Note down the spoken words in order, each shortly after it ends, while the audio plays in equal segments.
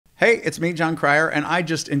Hey, it's me, Jon Cryer, and I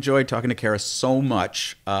just enjoyed talking to Kara so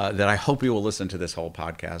much that I hope you will listen to this whole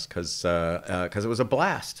podcast because it was a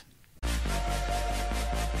blast.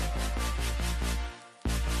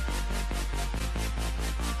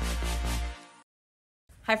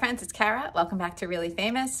 Hi friends, it's Kara. Welcome back to Really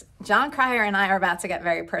Famous. Jon Cryer and I are about to get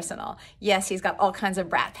very personal. Yes, he's got all kinds of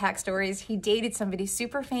Brat Pack stories. He dated somebody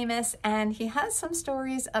super famous, and he has some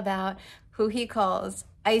stories about who he calls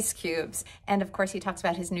ice cubes. And of course, he talks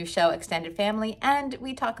about his new show, Extended Family, and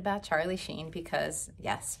we talk about Charlie Sheen because,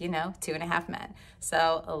 yes, you know, 2.5 Men.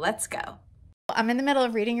 So let's go. I'm in the middle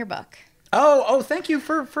of reading your book. Oh, thank you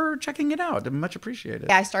for checking it out. Much appreciated.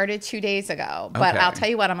 Yeah, I started 2 days ago, but Okay. I'll tell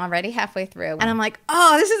you what, I'm already halfway through. And I'm like,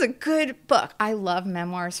 oh, this is a good book. I love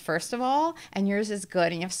memoirs, first of all, and yours is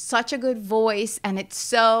good. And you have such a good voice, and it's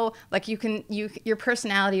so, like, your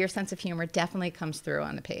personality, your sense of humor definitely comes through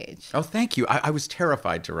on the page. Oh, thank you. I was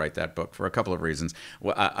terrified to write that book for a couple of reasons.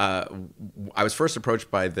 Well, I was first approached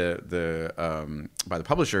by the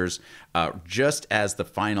publishers just as the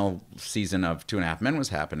final season of 2.5 Men was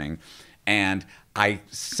happening. And I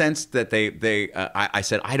sensed that I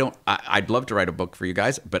said, I'd love to write a book for you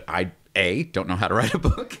guys, but I, A, don't know how to write a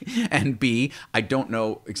book, and B, I don't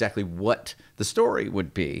know exactly what the story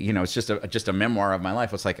would be. You know, it's just a memoir of my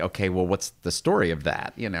life. It's like, okay, well, what's the story of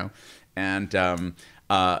that, you know? And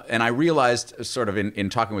I realized sort of in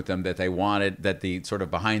talking with them that they wanted that the sort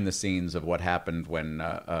of behind the scenes of what happened when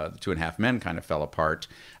the 2.5 Men kind of fell apart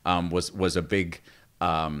was a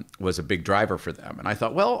big driver for them. And I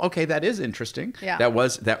thought, well, okay, that is interesting. Yeah.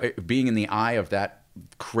 That being in the eye of that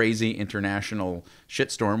crazy international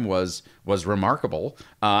shitstorm was remarkable.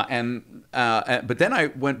 But then I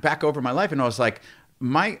went back over my life and I was like,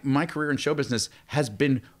 my career in show business has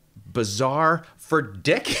been bizarre for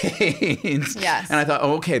decades. Yes. And I thought,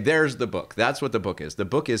 oh, okay, there's the book. That's what the book is. The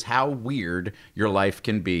book is how weird your life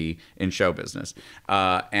can be in show business.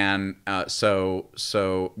 So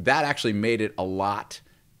that actually made it a lot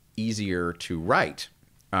easier to write.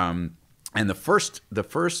 And the first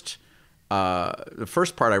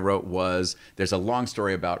part I wrote was, there's a long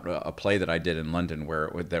story about a play that I did in London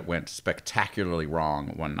that went spectacularly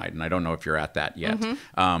wrong one night, and I don't know if you're at that yet.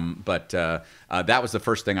 But that was the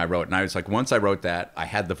first thing I wrote, and I was like, once I wrote that, I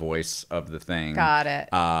had the voice of the thing. Got it.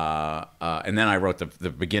 And then I wrote the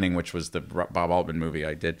beginning, which was the Bob Altman movie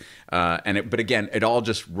I did, but again, it all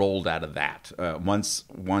just rolled out of that. Once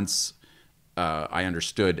I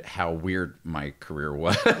understood how weird my career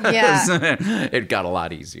was, Yeah. it got a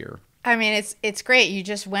lot easier. I mean, it's great. You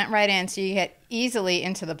just went right in, so you get easily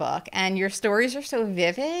into the book, and your stories are so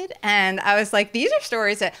vivid. And I was like, these are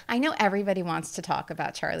stories that I know everybody wants to talk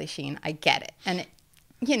about Charlie Sheen. I get it. And,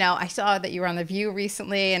 you know, I saw that you were on The View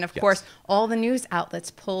recently, and of course, all the news outlets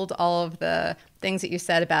pulled all of the things that you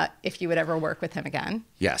said about if you would ever work with him again.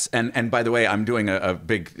 Yes, and by the way, I'm doing a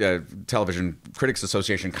big Television Critics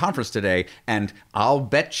Association conference today, and I'll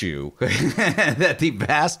bet you that the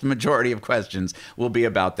vast majority of questions will be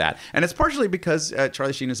about that. And it's partially because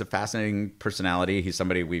Charlie Sheen is a fascinating personality. He's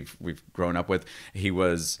somebody we've grown up with. He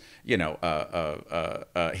was, you know,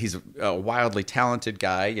 he's a wildly talented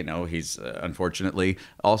guy. You know, he's unfortunately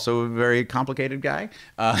also a very complicated guy.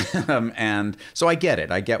 And so I get it.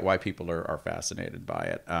 I get why people are fascinated by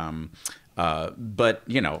it. But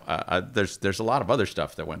you know, there's a lot of other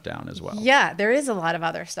stuff that went down as well. Yeah, there is a lot of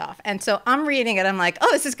other stuff. And so I'm reading it. I'm like, oh,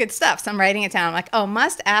 this is good stuff. So I'm writing it down. I'm like, oh,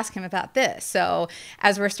 must ask him about this. So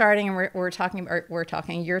as we're starting and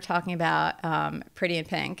you're talking about Pretty in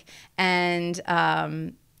Pink.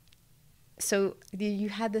 And so you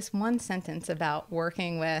had this one sentence about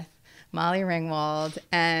working with Molly Ringwald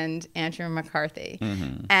and Andrew McCarthy.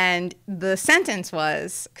 And the sentence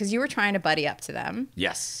was, because you were trying to buddy up to them.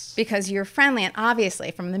 Yes. Because you're friendly, and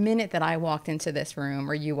obviously from the minute that I walked into this room,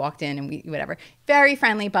 or you walked in and whatever, very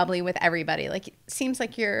friendly, bubbly with everybody. Like, it seems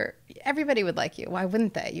like everybody would like you. Why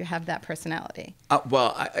wouldn't they? You have that personality.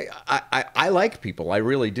 Well, I like people. I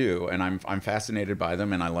really do. And I'm fascinated by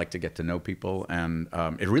them, and I like to get to know people. And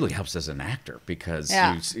it really helps as an actor, because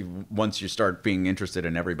once you start being interested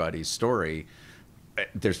in everybody's story,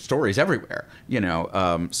 there's stories everywhere, you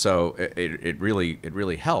know. So it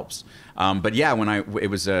really helps. But yeah, when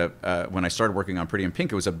I started working on Pretty in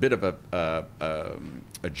Pink, it was a bit of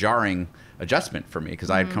a jarring adjustment for me, because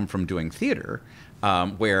I had come from doing theater,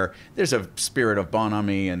 where there's a spirit of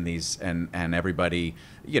bonhomie and everybody,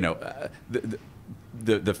 you know,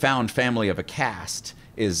 the found family of a cast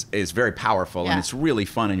is very powerful, and it's really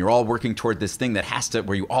fun, and you're all working toward this thing that has to,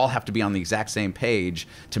 where you all have to be on the exact same page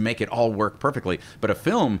to make it all work perfectly. But a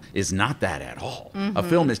film is not that at all. A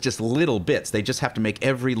film is just little bits. They just have to make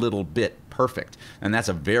every little bit perfect, and that's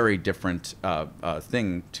a very different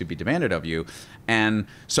thing to be demanded of you. And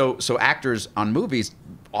so actors on movies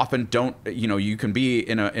often don't, you can be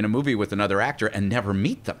in a movie with another actor and never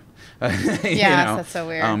meet them. That's so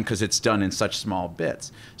weird. Because it's done in such small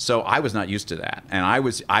bits. So I was not used to that, and I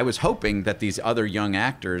was hoping that these other young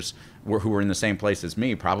actors who were in the same place as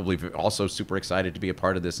me, probably also super excited to be a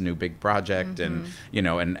part of this new big project, and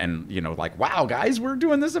like, wow, guys, we're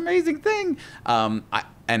doing this amazing thing.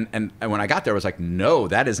 And when I got there, I was like, no,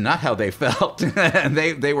 that is not how they felt. And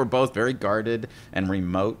they were both very guarded and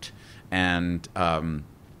remote, and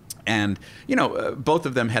both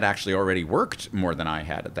of them had actually already worked more than I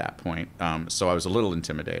had at that point, so I was a little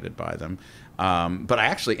intimidated by them. But I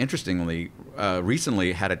actually, interestingly,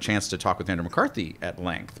 recently had a chance to talk with Andrew McCarthy at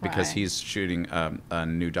length, because he's shooting a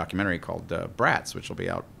new documentary called Brats, which will be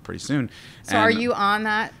out pretty soon. So are you on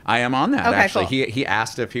that? I am on that, actually. Cool. He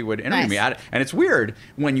asked if he would interview me. And it's weird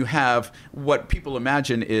when you have what people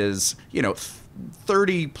imagine is,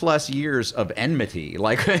 30 plus years of enmity.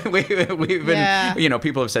 Like we've been,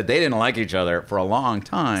 people have said they didn't like each other for a long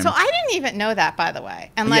time. So I didn't even know that, by the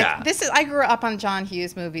way. And I grew up on John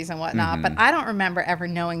Hughes movies and whatnot, but I don't remember ever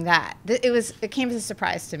knowing that. It came as a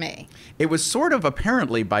surprise to me. It was sort of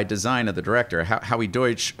apparently by design of the director. Howie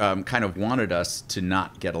Deutsch kind of wanted us to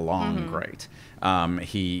not get along great.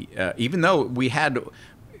 He, even though we had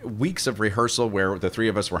weeks of rehearsal where the three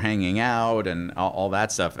of us were hanging out and all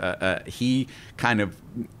that stuff, he kind of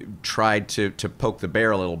tried to poke the bear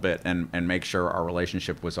a little bit and make sure our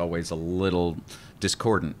relationship was always a little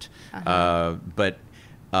discordant. But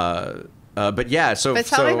yeah, so but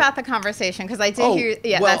tell me about the conversation, because I did hear.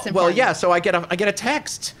 Yeah, that's important. Well, yeah. So I get a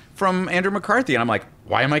text from Andrew McCarthy, and I'm like,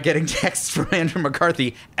 why am I getting texts from Andrew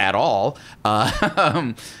McCarthy at all?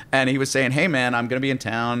 And he was saying, hey man, I'm going to be in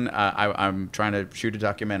town. I'm trying to shoot a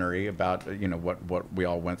documentary about what we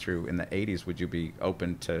all went through in the '80s. Would you be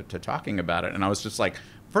open to talking about it? And I was just like,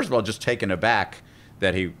 first of all, just taken aback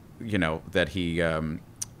that he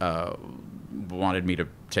wanted me to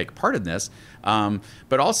take part in this,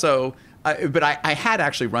 but also. But I had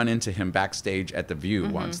actually run into him backstage at The View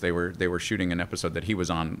once. They were shooting an episode that he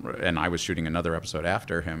was on, and I was shooting another episode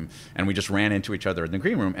after him, and we just ran into each other in the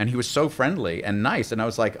green room, and he was so friendly and nice, and I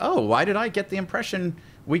was like, oh, why did I get the impression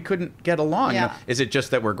we couldn't get along? Yeah. Is it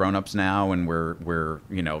just that we're grown-ups now and we're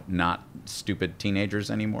not stupid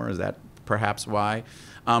teenagers anymore? Is that perhaps why?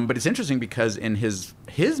 But it's interesting because in his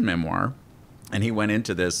memoir, and he went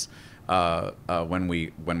into this when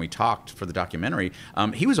we talked for the documentary,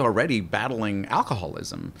 he was already battling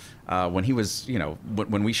alcoholism when he was,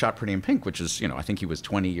 when we shot Pretty in Pink, which is, I think he was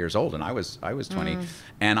 20 years old and I was 20,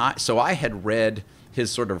 and so I had read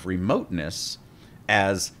his sort of remoteness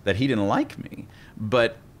as that he didn't like me,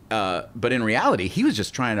 but in reality, he was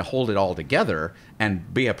just trying to hold it all together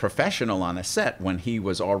and be a professional on a set when he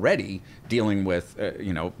was already dealing with,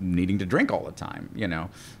 needing to drink all the time,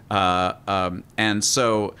 and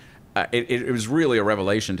so. It was really a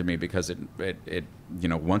revelation to me, because it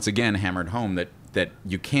once again hammered home that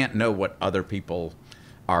you can't know what other people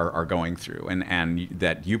are going through, and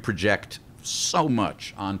that you project so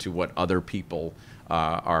much onto what other people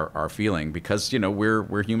are feeling, because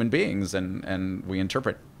we're human beings and we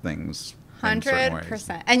interpret things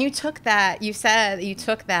 100%. And you took that. You said you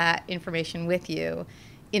took that information with you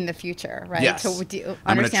in the future, right? Yes. To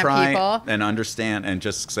I'm going to try people and understand and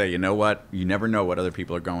just say, you know what? You never know what other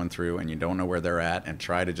people are going through, and you don't know where they're at, and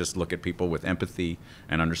try to just look at people with empathy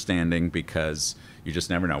and understanding, because you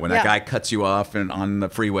just never know. When that guy cuts you off and on the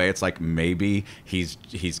freeway, it's like maybe he's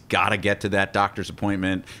got to get to that doctor's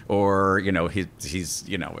appointment, or he's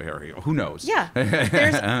or who knows? Yeah,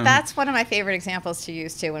 that's one of my favorite examples to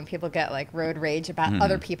use too. When people get like road rage about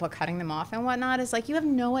other people cutting them off and whatnot, is like, you have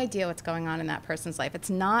no idea what's going on in that person's life.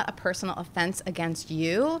 It's not a personal offense against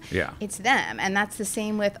you. Yeah, it's them, and that's the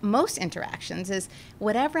same with most interactions. Is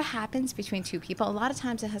whatever happens between two people, a lot of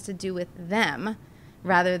times it has to do with them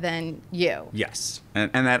rather than you. Yes,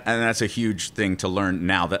 and that's a huge thing to learn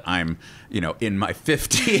now that I'm in my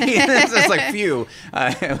 50s. It's like, phew.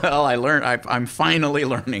 I'm finally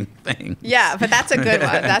learning things. Yeah, but that's a good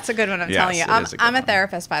one. That's a good one. I'm telling you. I'm a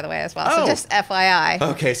therapist, by the way, as well. So just FYI.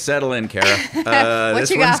 Okay, settle in, Kara.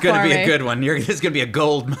 This one's going to be a good one. This is going to be a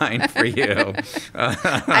gold mine for you.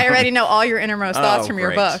 I already know all your innermost thoughts from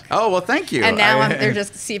your book. Oh, well, thank you. And now they're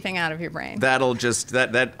just seeping out of your brain. That'll just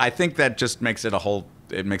I think that just makes it a whole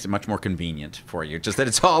it makes it much more convenient for you. Just that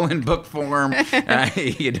it's all in book form.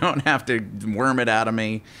 You don't have to worm it out of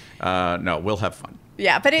me. No, we'll have fun.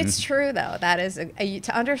 Yeah, but it's true, though. That is,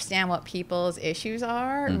 to understand what people's issues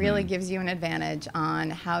are really gives you an advantage on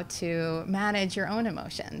how to manage your own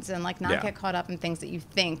emotions and like not get caught up in things that you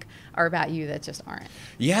think are about you that just aren't.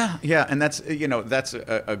 Yeah, yeah, and that's that's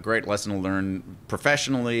a great lesson to learn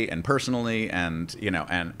professionally and personally, and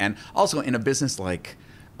and also in a business like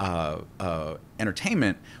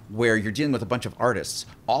entertainment, where you're dealing with a bunch of artists,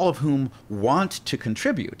 all of whom want to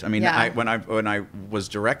contribute. I mean, when I was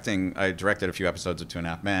directing, I directed a few episodes of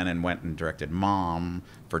 2.5 Men, and went and directed Mom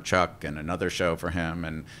for Chuck and another show for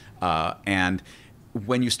him, and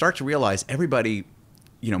when you start to realize everybody,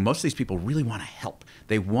 most of these people really want to help.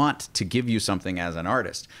 They want to give you something as an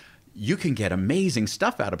artist. You can get amazing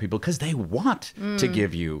stuff out of people because they want to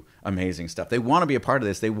give you amazing stuff. They want to be a part of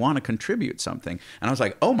this. They want to contribute something. And I was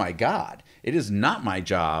like, oh my God, it is not my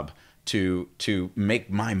job to make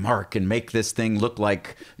my mark and make this thing look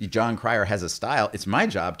like Jon Cryer has a style. It's my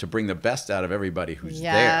job to bring the best out of everybody who's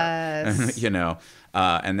there.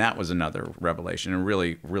 And that was another revelation, and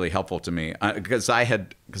really, really helpful to me, because I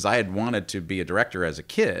had wanted to be a director as a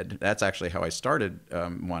kid. That's actually how I started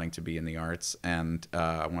wanting to be in the arts, and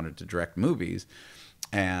I wanted to direct movies,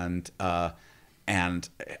 and I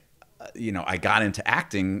got into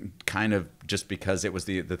acting kind of just because it was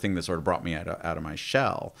the thing that sort of brought me out of my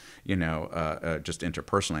shell. Just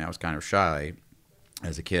interpersonally, I was kind of shy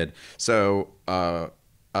as a kid, so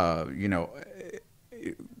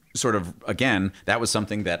sort of, again, that was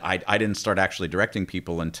something that I didn't start actually directing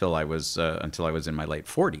people until I was in my late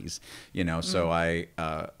 40s.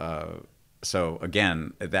 So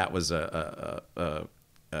again, that was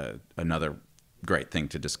another great thing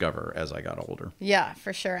to discover as I got older. Yeah,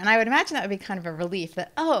 for sure. And I would imagine that would be kind of a relief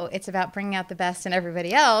that, it's about bringing out the best in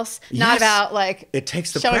everybody else, not about like it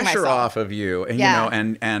takes the pressure off of you.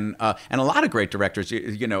 And and a lot of great directors,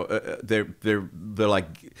 they're like,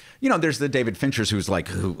 there's the David Finchers who's like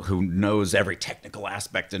who knows every technical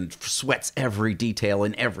aspect and sweats every detail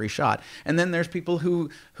in every shot. And then there's people who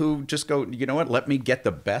just go, let me get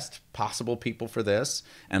the best possible people for this,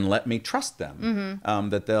 and let me trust them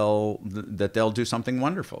that they'll do something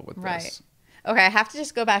wonderful with this. Okay, I have to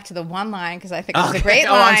just go back to the one line because I think it's a great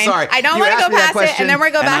line. I'm sorry. I don't want to go past it, and then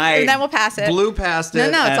we'll go back, and then we'll pass it. Blew past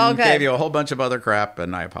it. No, it's all good. Gave you a whole bunch of other crap,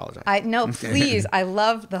 and I apologize. No, please. I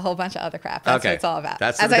love the whole bunch of other crap. That's what it's all about.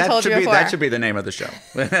 As I told you before. That should be the name of the show.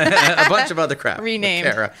 A bunch of other crap. Renamed.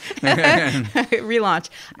 Kara.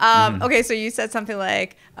 Relaunch. Okay, so you said something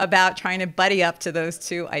like about trying to buddy up to those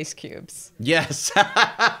two ice cubes. Yes.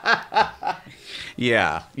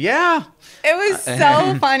 Yeah. It was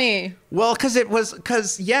so funny. Well, because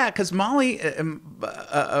Molly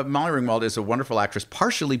Ringwald is a wonderful actress,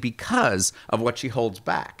 partially because of what she holds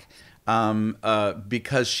back.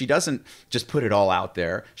 Because she doesn't just put it all out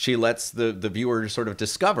there. She lets the viewer sort of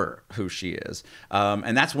discover who she is.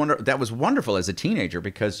 And that was wonderful as a teenager,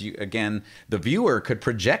 because the viewer could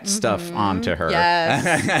project stuff onto her.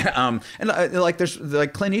 Yes.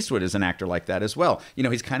 Like Clint Eastwood is an actor like that as well.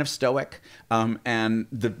 He's kind of stoic, and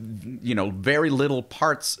very little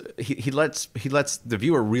parts. He lets the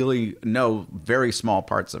viewer really know very small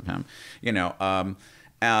parts of him.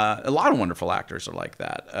 A lot of wonderful actors are like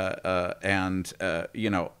that, and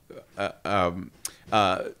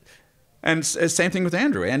same thing with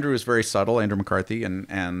Andrew. Andrew is very subtle, Andrew McCarthy,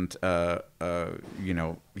 and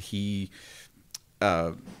he.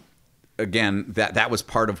 Again, that was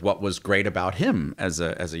part of what was great about him as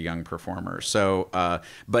a young performer. So,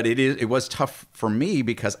 but it was tough for me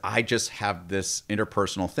because I just have this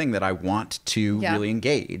interpersonal thing that I want to really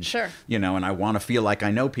engage. Sure. And I want to feel like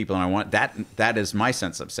I know people, and I want that is my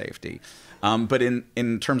sense of safety. But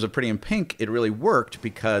in terms of Pretty in Pink, it really worked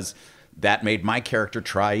because that made my character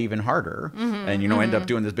try even harder, and end up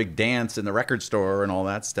doing this big dance in the record store and all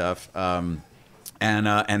that stuff.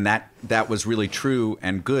 And that was really true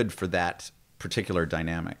and good for that particular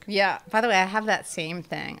dynamic. Yeah. By the way, I have that same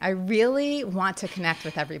thing. I really want to connect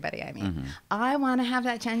with everybody I meet. I want to have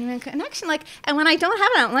that genuine connection. And when I don't have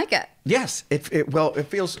it, I don't like it. Yes. It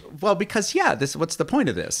feels because what's the point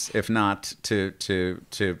of this if not to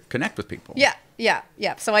connect with people? Yeah.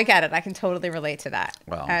 So I get it. I can totally relate to that.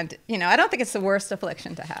 Well, and I don't think it's the worst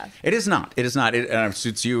affliction to have. It is not. It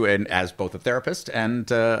suits you, and as both a therapist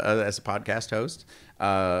and as a podcast host.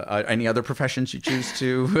 Any other professions you choose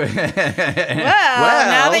to? Well,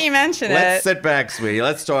 now that you mention let's sit back, sweetie.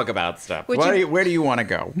 Let's talk about stuff. Where do you want to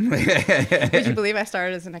go? Would you believe I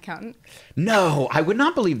started as an accountant? No, I would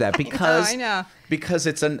not believe that because I know. Because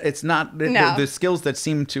it's not No. the skills that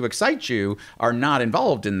seem to excite you are not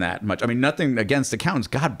involved in that much. I mean, nothing against accountants.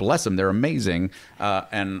 God bless them; they're amazing,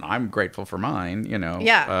 and I'm grateful for mine. You know.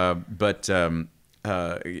 Yeah. But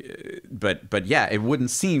yeah, it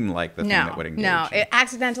wouldn't seem like the thing that would engage you. It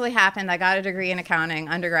accidentally happened. I got a degree in accounting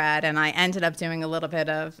undergrad, and I ended up doing a little bit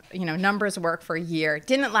of numbers work for a year.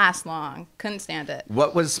 Didn't last long. Couldn't stand it.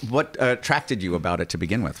 What attracted you about it to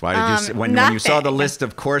begin with? Why did you when you saw the list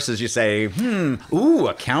of courses you say, ooh,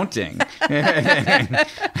 accounting? How did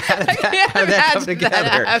that come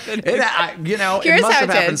together? It must have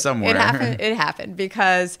happened somewhere. It happened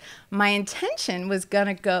because my intention was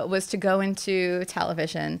to go into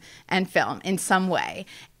television and film in some way.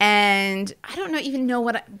 And I don't even know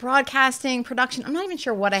what broadcasting, production, I'm not even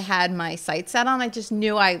sure what I had my sights set on. I just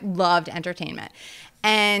knew I loved entertainment.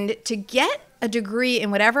 And to get a degree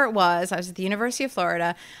in whatever it was, I was at the University of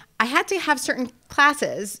Florida, I had to have certain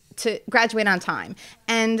classes to graduate on time.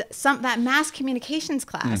 And that mass communications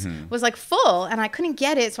class was like full, and I couldn't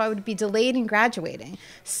get it, so I would be delayed in graduating.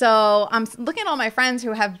 So I'm looking at all my friends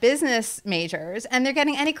who have business majors, and they're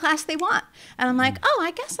getting any class they want. And I'm like, oh,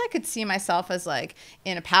 I guess I could see myself as like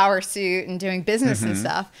in a power suit and doing business and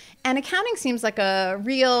stuff. And accounting seems like a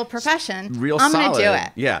real profession. I'm going to do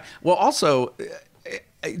it. Yeah. Well, also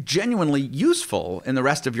genuinely useful in the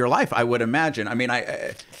rest of your life, I would imagine. I mean,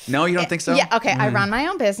 no, you don't think so? Yeah, okay. I run my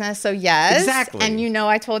own business, so yes. Exactly. And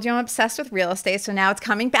I told you I'm obsessed with real estate, so now it's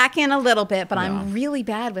coming back in a little bit, but I'm really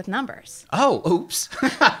bad with numbers. Oh, oops.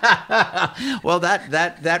 Well,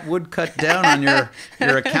 that would cut down on your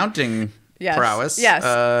accounting prowess. Yes.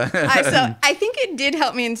 So I think it did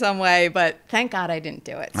help me in some way, but thank God I didn't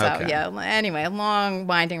do it. So yeah. Anyway, a long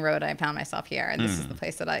winding road. I found myself here, and this is the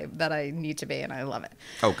place that I need to be, and I love it.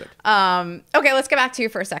 Oh, good. Okay, let's get back to you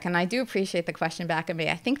for a second. I do appreciate the question back at me.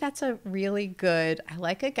 I think that's a really good. I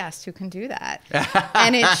like a guest who can do that,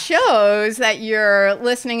 and it shows that you're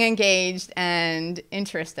listening, engaged, and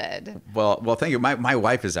interested. Well, thank you. My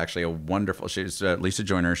wife is actually a wonderful. She's Lisa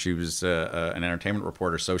Joyner. She was an entertainment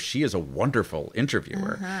reporter, so she is a wonderful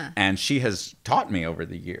interviewer, and she has taught me over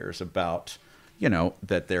the years about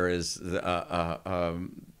that there is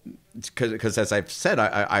because as I've said,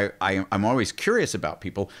 I'm always curious about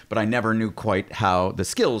people, but I never knew quite how the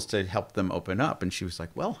skills to help them open up. And she was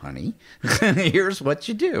like, well, honey, here's what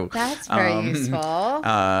you do. That's very useful.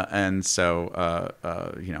 And so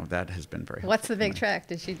that has been very helpful. What's the big trick?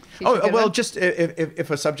 Did she just if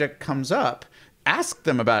a subject comes up, ask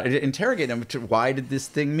them about it. Interrogate them. Why did this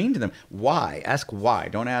thing mean to them? Why? Ask why.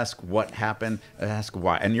 Don't ask what happened. Ask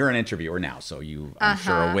why. And you're an interviewer now, so I'm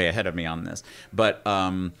sure are way ahead of me on this. But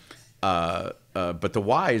the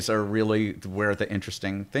whys are really where the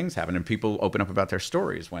interesting things happen, and people open up about their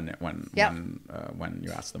stories when you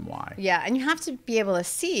ask them why. Yeah, and you have to be able to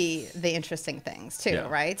see the interesting things too,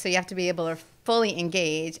 right? So you have to be able to fully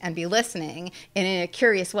engage and be listening in a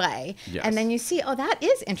curious way, and then you see, oh, that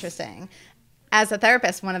is interesting. As a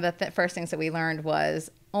therapist, one of the first things that we learned was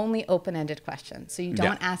only open-ended questions. So you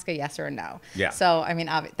don't ask a yes or a no. Yeah. So, I mean,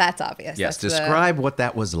 that's obvious. Yes, describe what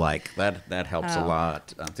that was like. That helps a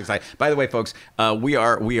lot. By the way, folks, we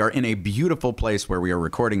are in a beautiful place where we are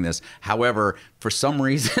recording this. However, for some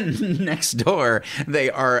reason, next door, they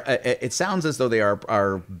are, it sounds as though they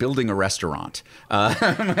are building a restaurant.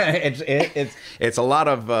 It's a lot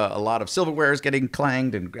of silverware is getting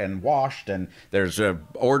clanged and washed, and there's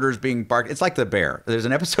orders being barked. It's like The Bear. There's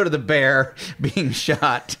an episode of The Bear being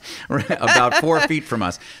shot about 4 feet from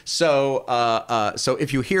us. So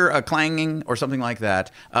if you hear a clanging or something like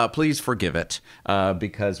that, please forgive it,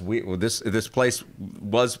 because this place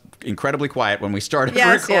was incredibly quiet when we started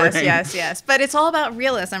recording. Yes. But it's all about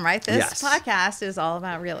realism, right? This podcast is all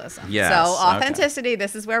about realism. Yes. So authenticity,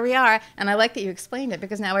 this is where we are. And I like that you explained it,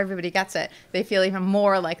 because now everybody gets it. They feel even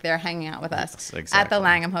more like they're hanging out with us at the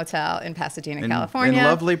Langham Hotel in Pasadena, California. In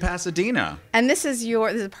lovely Pasadena. And this is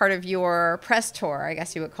part of your press tour, I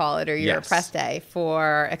guess you would call it, or your press day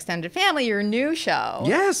for Extended Family, your new show.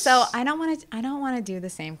 Yes. So I don't want to do the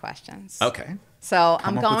same questions. Okay. So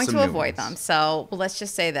I'm going to avoid them. So let's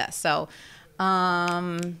just say this. So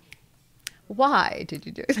why did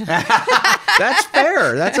you do that? That's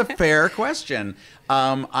fair. That's a fair question.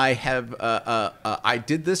 I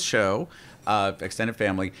did this show extended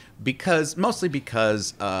family, mostly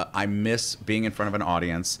because I miss being in front of an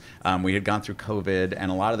audience. We had gone through COVID,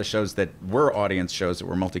 and a lot of the shows that were audience shows, that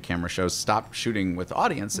were multi-camera shows, stopped shooting with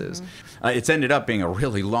audiences. It's ended up being a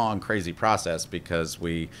really long, crazy process because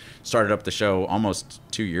we started up the show almost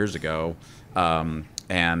 2 years ago.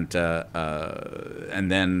 And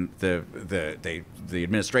then the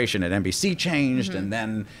administration at NBC changed, and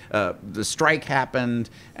then the strike happened,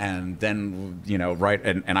 and then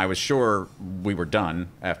and I was sure we were done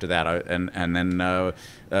after that, and then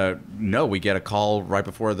no, we get a call right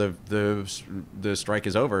before the strike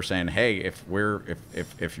is over saying, hey,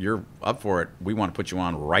 if you're up for it, we want to put you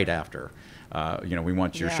on right after. We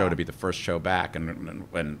want your show to be the first show back,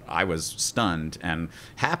 and I was stunned and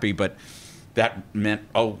happy, but that meant,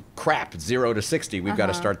 oh crap, 0 to 60. We've got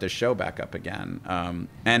to start this show back up again.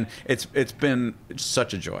 And it's been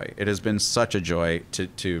such a joy. It has been such a joy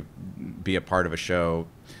to be a part of a show.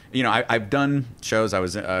 I've done shows. I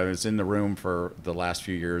was in the room for the last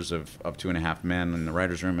few years of 2.5 Men in the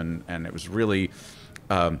writers' room, and it was really.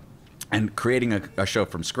 And creating a show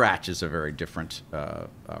from scratch is a very different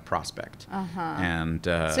prospect. And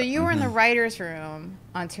so you were in the writers' room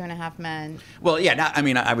on 2.5 Men. Well, yeah.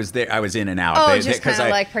 I was there. I was in and out. Oh, just kind of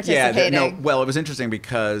like participating. Yeah. Well, it was interesting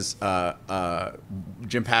because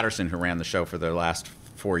Jim Patterson, who ran the show for the last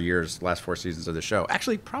 4 seasons of the show,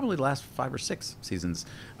 actually probably the last 5 or 6 seasons.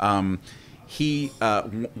 He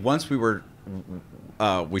once we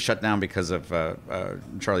shut down because of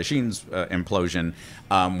Charlie Sheen's implosion.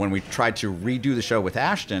 When we tried to redo the show with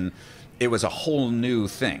Ashton, it was a whole new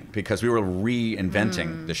thing because we were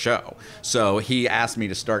reinventing the show. So he asked me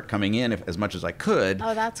to start coming in as much as I could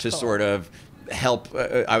to cool. sort of help.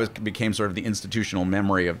 Became sort of the institutional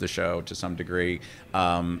memory of the show to some degree.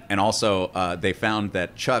 And also they found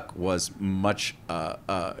that Chuck was much,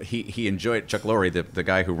 he enjoyed, Chuck Lorre, the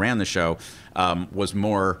guy who ran the show, was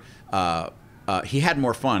more, he had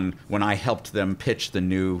more fun when I helped them pitch the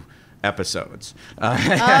new episodes.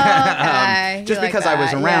 Just because I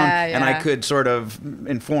was around and I could sort of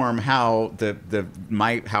inform how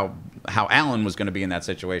how Alan was going to be in that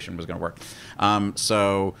situation was going to work.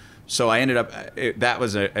 So I ended up, that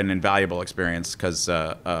was an invaluable experience because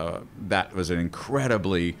that was an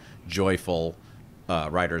incredibly joyful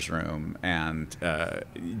writer's room and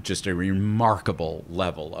just a remarkable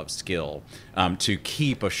level of skill to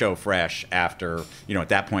keep a show fresh after, at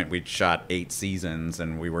that point we'd shot 8 seasons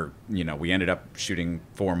and we ended up shooting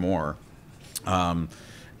 4 more.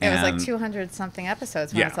 It was like 200 something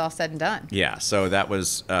episodes when it's all said and done. Yeah. So that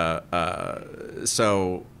was,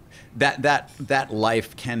 that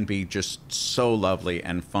life can be just so lovely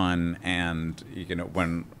and fun, and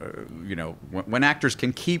when actors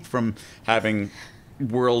can keep from having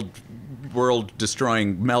world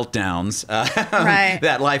destroying meltdowns,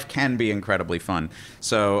 that life can be incredibly fun.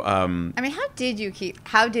 So how did you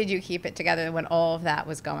keep it together when all of that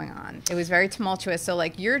was going on? It was very tumultuous, so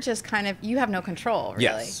like you're just you have no control, really.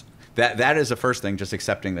 Yes. That is the first thing, just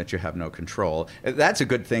accepting that you have no control. That's a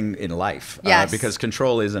good thing in life, because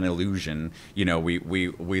control is an illusion.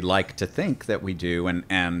 We like to think that we do,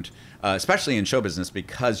 and especially in show business,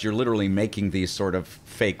 because you're literally making these sort of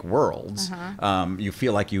fake worlds. You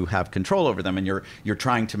feel like you have control over them, and you're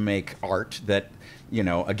trying to make art that,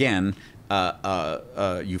 again,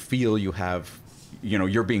 you feel you have.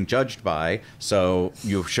 You're being judged by, so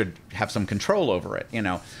you should have some control over it.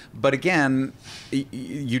 But again,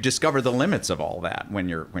 you discover the limits of all that when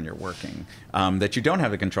you're working. That you don't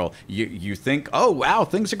have the control. You think, oh wow,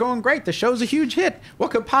 things are going great. The show's a huge hit.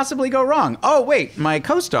 What could possibly go wrong? Oh wait, my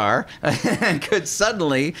co-star could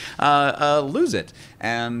suddenly lose it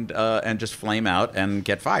and just flame out and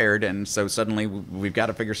get fired. And so suddenly we've got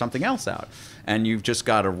to figure something else out. And you've just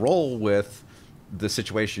got to roll with the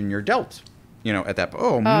situation you're dealt. At that point.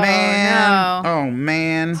 Oh man! No. Oh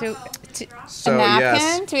man! So a napkin?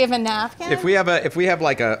 Yes. Do we have a napkin? If we have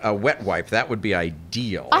like a wet wipe, that would be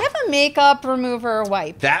ideal. I have a makeup remover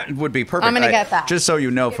wipe. That would be perfect. I'm gonna get that. Just so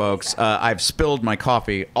you know, folks, I've spilled my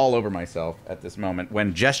coffee all over myself at this moment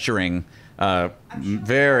when gesturing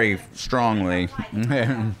very strongly.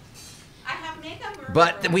 I have makeup remover.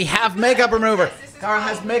 But we have makeup remover. Cara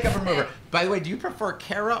has makeup remover. By the way, do you prefer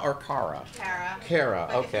Cara or Cara? Cara. Cara,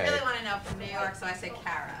 but okay. If you really want to know, from New York, so I say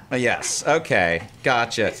Cara. Yes, okay,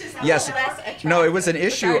 gotcha. Yes, no, it was an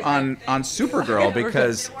issue on Supergirl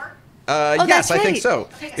because Oh, Yes, that's I think right. so.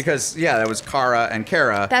 Because that was Kara and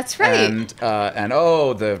Kara. That's right. And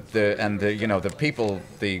oh, the people,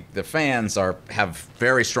 the fans have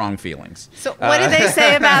very strong feelings. So what did they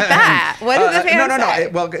say about that? What did the fans say?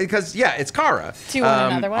 Well, because it's Kara. Do you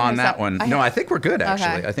want another one? On that one? No, I think we're good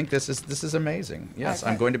actually. Okay. I think this is amazing. Yes,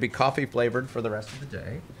 Okay. I'm going to be coffee flavored for the rest of the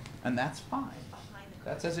day, and that's fine.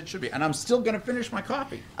 That's as it should be. And I'm still going to finish my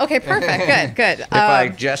coffee. Okay, perfect. Good. If I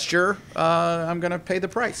gesture, I'm going to pay the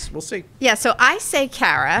price. We'll see. Yeah, so I say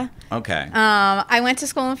Kara. Okay. I went to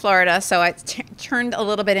school in Florida, so I turned a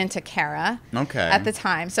little bit into Kara at the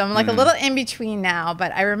time. So I'm like a little in between now,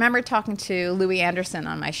 but I remember talking to Louis Anderson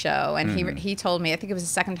on my show, and he told me, I think it was the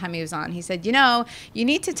second time he was on, he said, you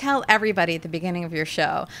need to tell everybody at the beginning of your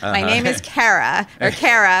show, my name is Kara, or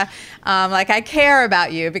Kara, like I care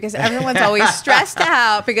about you, because everyone's always stressed out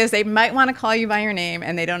because they might want to call you by your name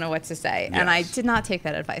and they don't know what to say. Yes. And I did not take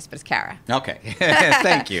that advice, but it's Kara. Okay.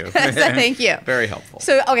 Thank you. So thank you. Very helpful.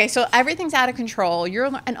 So everything's out of control.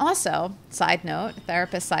 And also,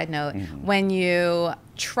 therapist side note, when you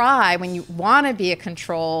want to be a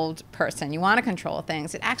controlled person, you want to control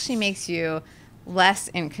things, it actually makes you less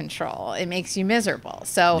in control. It makes you miserable.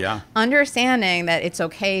 So understanding that it's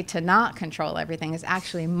okay to not control everything is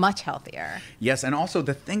actually much healthier. Yes, and also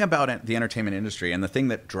the thing about the entertainment industry, and the thing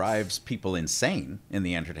that drives people insane in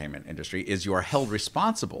the entertainment industry, is you are held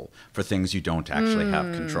responsible for things you don't actually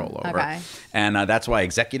have control over. Okay. And that's why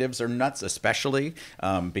executives are nuts, especially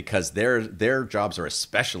because their jobs are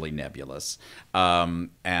especially nebulous. But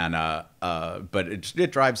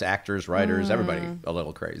it drives actors, writers, everybody a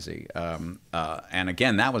little crazy. And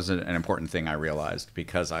again, that was an important thing I realized,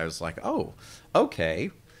 because I was like, oh, okay,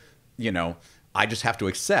 I just have to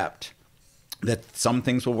accept that some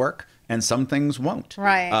things will work and some things won't.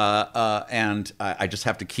 Right. And I just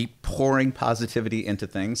have to keep pouring positivity into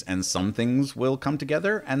things, and some things will come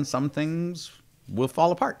together and some things will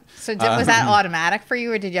fall apart. So was that automatic for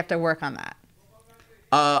you, or did you have to work on that?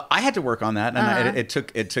 I had to work on that, and it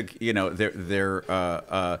took it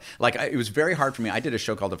was very hard for me. I did a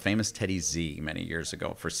show called The Famous Teddy Z many years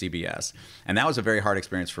ago for CBS, and that was a very hard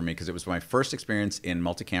experience for me, because it was my first experience in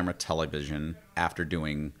multi-camera television after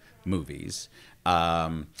doing movies,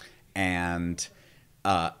 and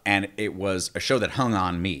it was a show that hung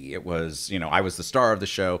on me. It was, I was the star of the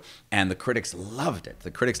show, and the critics loved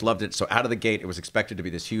it. So out of the gate, it was expected to be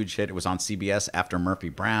this huge hit. It was on CBS after Murphy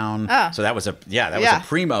Brown. So that was a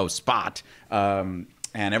primo spot. And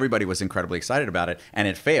everybody was incredibly excited about it. And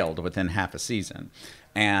it failed within half a season.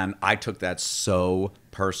 And I took that so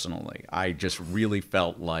personally. I just really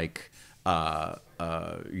felt like,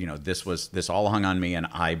 this all hung on me, and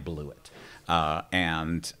I blew it.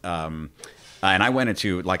 And I went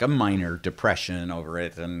into like a minor depression over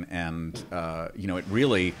it, and it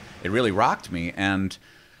really rocked me, and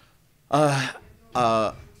I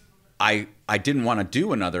didn't want to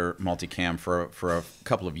do another multicam for a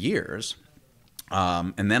couple of years,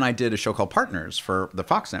 and then I did a show called Partners for the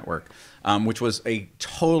Fox network, which was a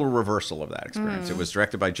total reversal of that experience. It was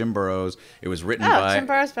directed by Jim Burrows. It was written by... Jim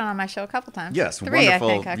Burrows been on my show a couple times. Yes, 3, wonderful.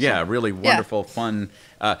 I think, actually. Yeah, really wonderful, fun.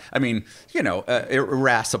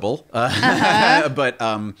 Irascible, but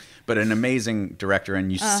an amazing director,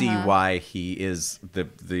 and you see why he is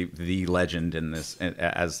the legend in this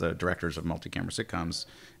as the directors of multi-camera sitcoms.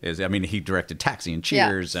 He directed Taxi and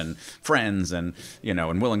Cheers and Friends, and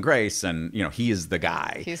and Will and Grace, and he is the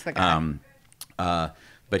guy. He's the guy.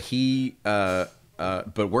 But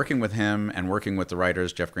working with him and working with the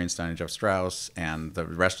writers, Jeff Greenstein and Jeff Strauss, and the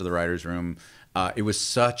rest of the writers' room, it was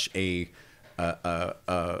such a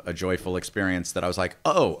joyful experience that I was like,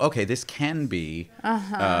 oh, okay, this can be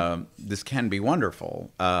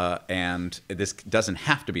wonderful, and this doesn't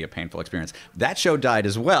have to be a painful experience. That show died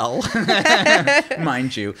as well,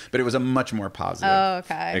 mind you, but it was a much more positive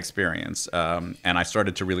experience, and I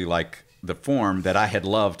started to really like the form that I had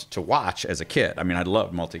loved to watch as a kid. I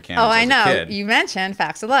loved multicams as a kid. You mentioned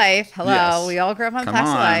Facts of Life. Hello. Yes. We all grew up on Facts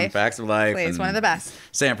of Life. Facts of Life. It's one of the best.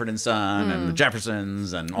 Sanford and Son and the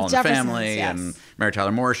Jeffersons and All in the Family and Mary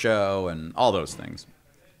Tyler Moore Show and all those things.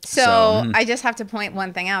 So I just have to point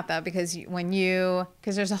one thing out, though, because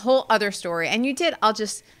because there's a whole other story. And I'll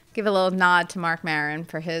just give a little nod to Mark Maron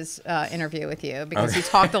for his interview with you, because he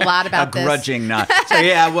talked a lot about this. A grudging nod. So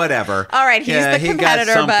yeah, whatever. All right, he's the competitor, he got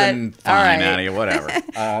something but fine out of you, whatever.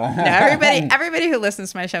 No, everybody who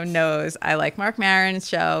listens to my show knows I like Mark Maron's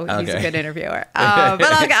show. He's a good interviewer.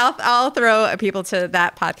 But I'll throw people to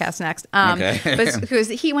that podcast next. But because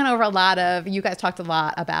he went over you guys talked a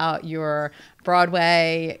lot about your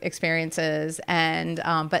Broadway experiences, and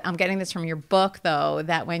but I'm getting this from your book though,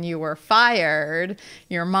 that when you were fired,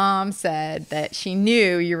 your mom said that she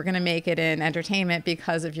knew you were going to make it in entertainment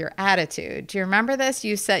because of your attitude. Do you remember this?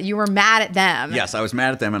 You said you were mad at them. Yes, I was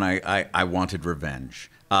mad at them, and I wanted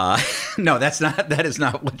revenge. No, that is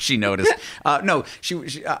not what she noticed. No,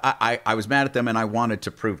 I was mad at them, and I wanted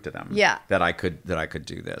to prove to them that I could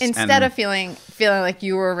do this. Instead of feeling like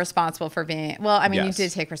you were responsible for being, well, I mean, Yes. you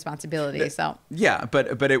did take responsibility, so. Yeah,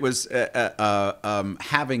 but it was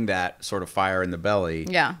having that sort of fire in the belly,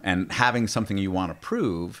 and having something you want to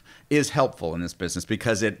prove is helpful in this business,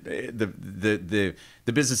 because the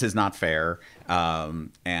business is not fair, and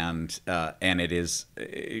it is,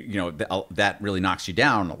 that really knocks you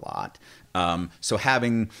down a lot. So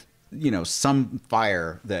having some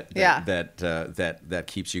fire that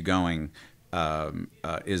keeps you going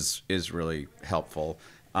is really helpful.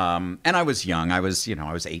 And I was young. I was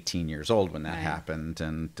 18 years old when that happened,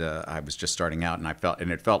 and I was just starting out,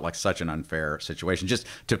 and it felt like such an unfair situation. Just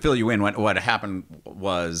to fill you in, what happened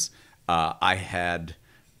was I had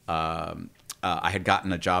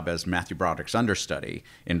gotten a job as Matthew Broderick's understudy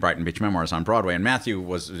in Brighton Beach Memoirs on Broadway, and Matthew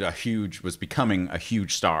was becoming a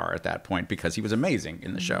huge star at that point because he was amazing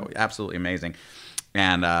in the show, absolutely amazing,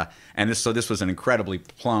 and this was an incredibly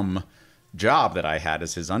plum job that I had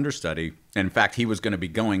as his understudy. In fact, he was going to be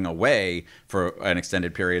going away for an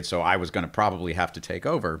extended period, so I was going to probably have to take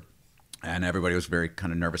over. And everybody was very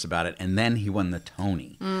kind of nervous about it. And then he won the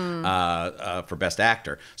Tony for Best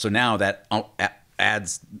Actor. So now that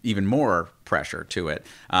adds even more pressure to it.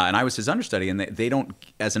 And I was his understudy, and they don't,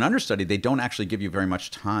 as an understudy, they don't actually give you very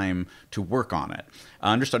much time to work on it.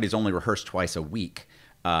 Understudies only rehearse twice a week.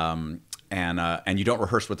 And you don't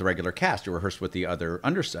rehearse with the regular cast, you rehearse with the other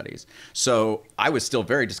understudies. So I was still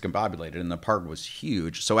very discombobulated, and the part was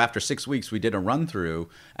huge. So after 6 weeks, we did a run through,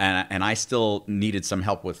 and I still needed some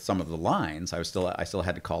help with some of the lines. I still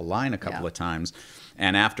had to call line a couple of times.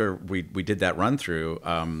 And after we did that run through,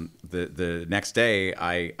 the next day,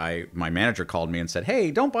 my manager called me and said,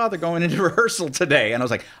 "Hey, don't bother going into rehearsal today." And I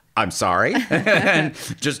was like, "I'm sorry," and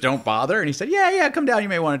just don't bother. And he said, "Yeah, come down. You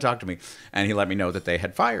may want to talk to me." And he let me know that they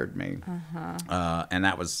had fired me, and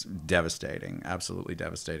that was devastating, absolutely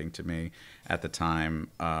devastating to me at the time.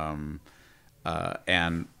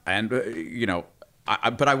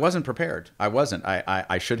 But I wasn't prepared. I wasn't.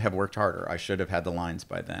 I should have worked harder. I should have had the lines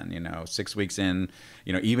by then. 6 weeks in,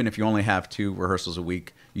 even if you only have 2 rehearsals a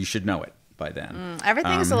week, you should know it by then.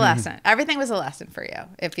 Everything was a lesson. Everything was a lesson for you,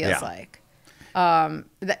 it feels like.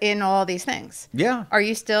 In all these things. Yeah. Are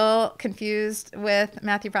you still confused with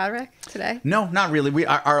Matthew Broderick today? No, not really.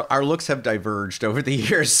 Our looks have diverged over the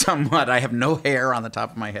years somewhat. I have no hair on the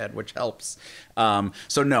top of my head, which helps.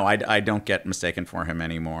 So no, I don't get mistaken for him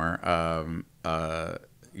anymore.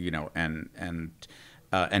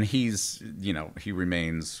 And he's, he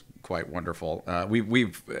remains quite wonderful.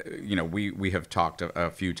 We have talked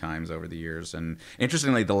a few times over the years, and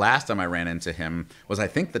interestingly, the last time I ran into him was, I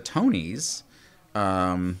think, the Tonys.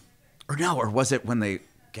 Or was it when they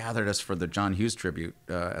gathered us for the John Hughes tribute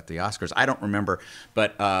at the Oscars? I don't remember,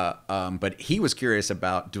 but he was curious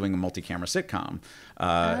about doing a multi-camera sitcom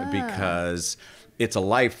because it's a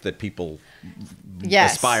life that people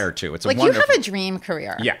aspire to. It's like you have a dream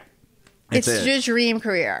career. Yeah. It's your dream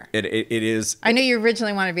career. It is. I know you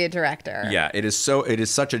originally wanted to be a director. Yeah, it is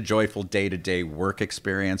such a joyful day-to-day work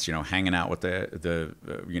experience. Hanging out with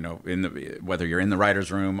whether you're in the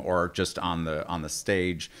writer's room or just on the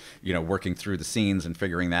stage, working through the scenes and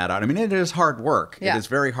figuring that out. I mean, it is hard work. Yeah. It is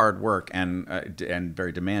very hard work and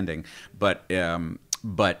very demanding. But that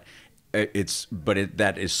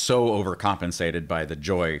is so overcompensated by the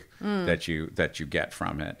joy that you get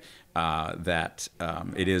from it. It's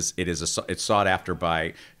sought after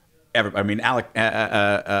by I mean,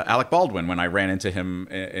 Alec Baldwin, when I ran into him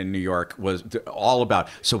in New York, was all about,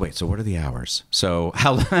 so what are the hours? So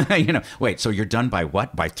how, so you're done by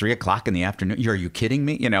what? By 3 o'clock in the afternoon? Are you kidding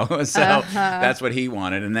me? So that's what he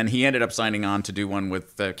wanted. And then he ended up signing on to do one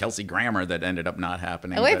with Kelsey Grammer that ended up not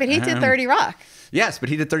happening. Oh, wait, but he did 30 Rock. Yes, but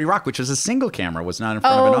he did 30 Rock, which was a single camera, was not in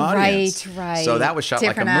front of an audience. Right. So that was shot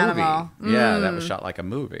Different like a animal. movie. Yeah, that was shot like a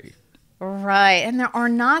movie. Right, and there are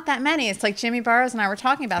not that many. It's like Jimmy Burrows and I were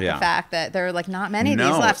talking about the fact that there are like not many of these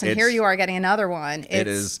left, and here you are getting another one.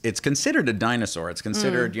 It's considered a dinosaur. It's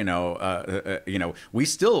considered, we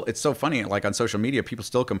still. It's so funny. Like on social media, people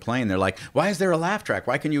still complain. They're like, "Why is there a laugh track?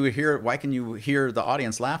 Why can you hear the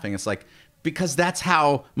audience laughing?" It's like, because that's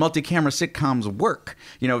how multi-camera sitcoms work.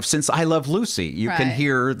 Since I Love Lucy, you can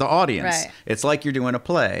hear the audience. Right. It's like you're doing a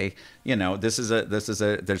play.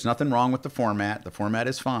 There's nothing wrong with the format. The format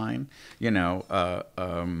is fine.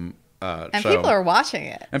 And people are watching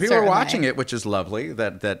it. And people are watching it, which is lovely.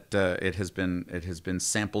 That it has been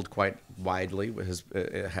sampled quite widely, which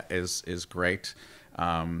is great.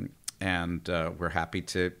 And we're happy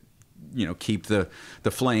to, keep the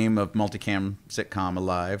flame of multicam sitcom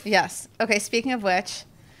alive. Yes. Okay. Speaking of which,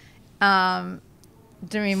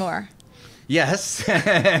 Demi Moore. Yes.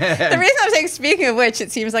 The reason I'm saying speaking of which,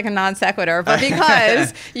 it seems like a non sequitur, but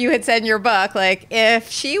because you had said in your book, like, if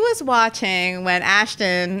she was watching when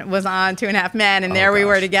Ashton was on 2.5 Men and we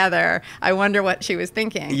were together, I wonder what she was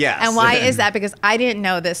thinking. Yes. And why is that? Because I didn't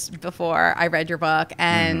know this before I read your book,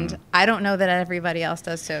 and I don't know that everybody else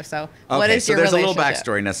does too. So what is your relationship? So there's a little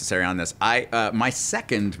backstory necessary on this. My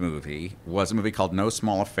second movie was a movie called No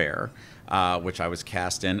Small Affair, which I was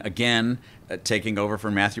cast in. Again, taking over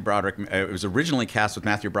for Matthew Broderick. It was originally cast with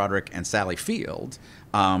Matthew Broderick and Sally Field.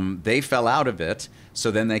 They fell out of it,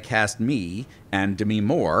 so then they cast me and Demi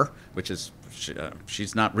Moore, which is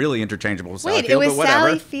she's not really interchangeable with Sally Field, but whatever.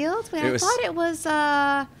 Sally Field? Wait, I thought it was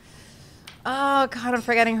oh God, I'm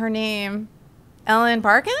forgetting her name. Ellen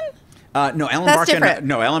Barkin? No, Ellen Barkin. Different.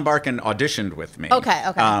 No, Ellen Barkin auditioned with me. Okay.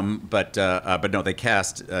 But no, they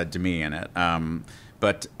cast Demi in it.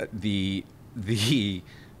 But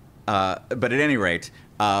at any rate,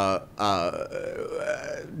 Demi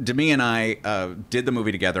and I did the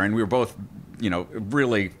movie together, and we were both,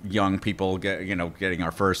 really young people, getting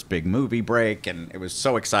our first big movie break, and it was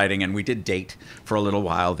so exciting. And we did date for a little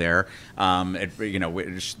while there. I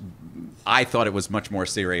thought it was much more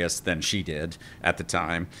serious than she did at the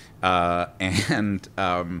time, and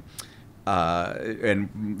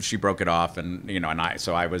she broke it off, and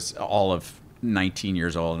I was all of 19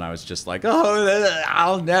 years old, and I was just like, oh,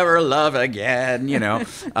 I'll never love again,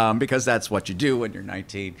 because that's what you do when you're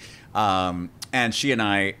 19. And she and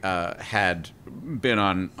I had been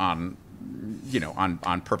on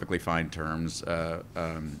perfectly fine terms.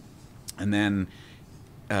 And then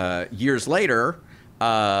years later,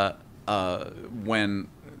 when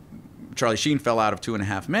Charlie Sheen fell out of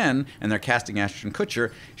 2.5 Men, and they're casting Ashton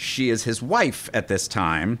Kutcher, she is his wife at this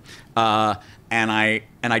time. And I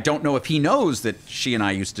don't know if he knows that she and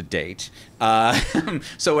I used to date.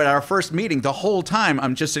 So at our first meeting, the whole time,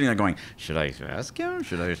 I'm just sitting there going, should I ask him?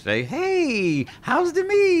 Should I say, hey, how's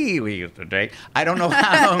Demi? We used to date. I don't know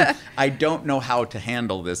how to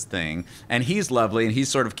handle this thing. And he's lovely, and he's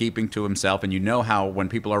sort of keeping to himself. And how when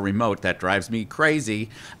people are remote, that drives me crazy.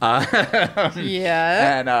 Yeah.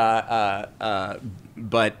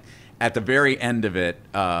 But at the very end of it,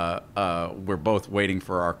 we're both waiting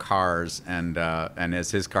for our cars, and as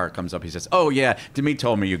his car comes up, he says, "Oh yeah, Demi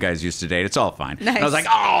told me you guys used to date. It's all fine." Nice. And I was like,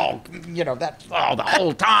 "Oh, that's the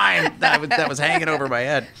whole time that was hanging over my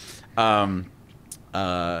head." But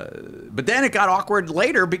then it got awkward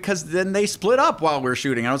later, because then they split up while we were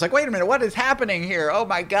shooting. I was like, "Wait a minute, what is happening here? Oh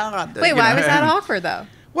my God!" Wait, why was that awkward though?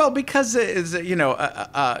 Well, because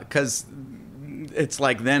because it's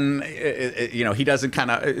like then he doesn't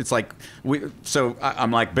kind of, it's like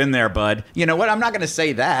I'm like, been there, bud. You know what? I'm not going to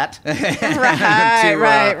say that. Right.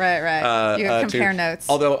 You compare notes.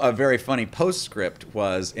 Although a very funny postscript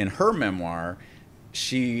was in her memoir,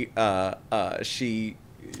 she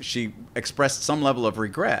expressed some level of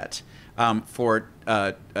regret for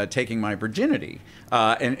taking my virginity.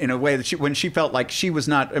 In a way that when she felt like she was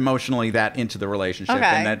not emotionally that into the relationship,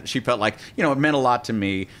 and that she felt like it meant a lot to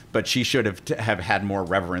me, but she should have had more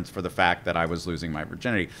reverence for the fact that I was losing my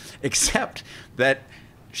virginity. Except that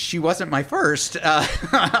she wasn't my first, and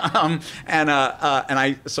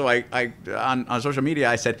I on social media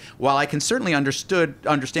I said, while I can certainly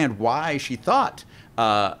understand why she thought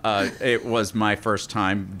it was my first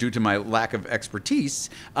time due to my lack of expertise,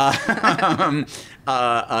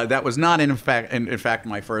 that was not in fact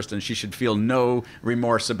my first, and she should feel no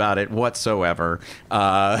remorse about it whatsoever.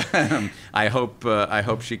 I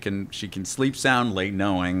hope she can sleep soundly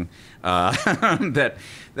knowing that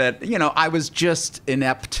I was just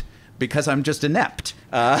inept because I'm just inept,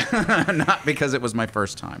 not because it was my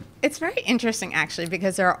first time. It's very interesting, actually,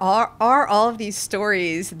 because there are all of these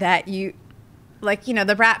stories that you, like,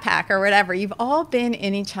 the Brat Pack or whatever, you've all been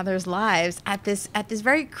in each other's lives at this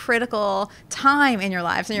very critical time in your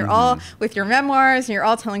lives. And you're all with your memoirs, and you're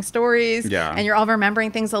all telling stories, and you're all remembering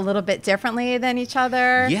things a little bit differently than each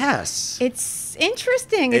other. Yes. It's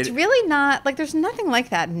interesting. It's really not, like, there's nothing like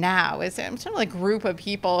that now, is it? I'm sort of like a group of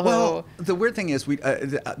people who... Well, the weird thing is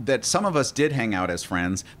that some of us did hang out as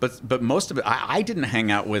friends, but most of it, I didn't hang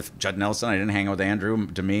out with Judd Nelson. I didn't hang out with Andrew,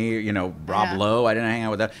 Demi, Rob Lowe. I didn't hang out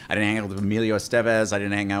with that. I didn't hang out with Emilio Estevez. Estevez. I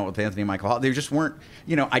didn't hang out with Anthony Michael Hall. They just weren't,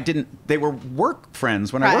 they were work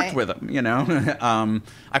friends when I worked with them,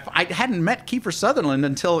 I hadn't met Kiefer Sutherland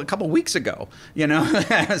until a couple weeks ago,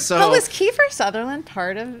 So, but was Kiefer Sutherland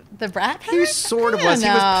part of the Brat Pack? He sort of was.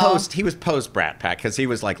 He was post Brat Pack because he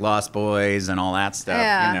was like Lost Boys and all that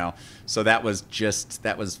stuff, So that was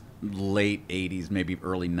late 80s, maybe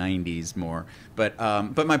early 90s more. But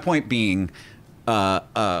my point being, we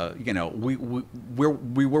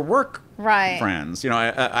were work friends.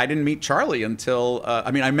 I didn't meet Charlie until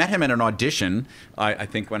I met him at an audition. I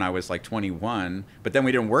think when I was like 21, but then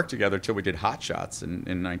we didn't work together till we did Hot Shots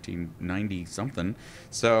in 1990 something.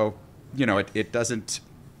 So it doesn't.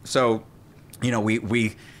 So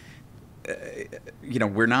we're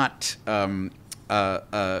not.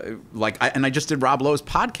 I just did Rob Lowe's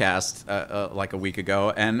podcast like a week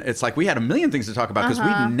ago, and it's like we had a million things to talk about because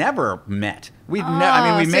we'd never met. We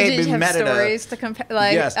met stories to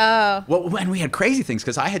compare. Yes. Well, and we had crazy things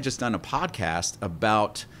because I had just done a podcast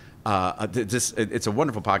about this. It's a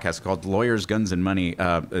wonderful podcast called Lawyers, Guns, and Money.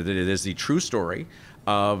 It is the true story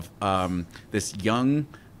of this young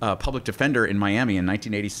public defender in Miami in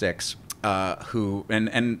 1986 who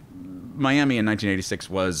Miami in 1986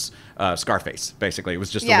 was Scarface, basically. It was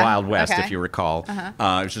just the Wild West, if you recall. It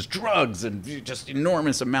was just drugs and just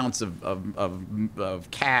enormous amounts of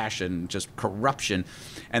cash and just corruption.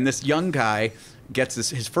 And this young guy gets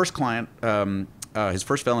his first client, his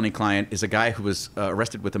first felony client is a guy who was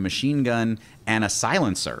arrested with a machine gun and a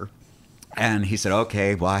silencer. And he said,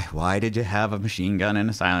 "Okay, why did you have a machine gun and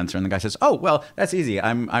a silencer?" And the guy says, "Oh, well, that's easy.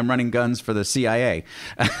 I'm running guns for the CIA."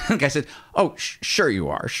 And the guy said, "Oh, sure you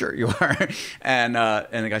are. And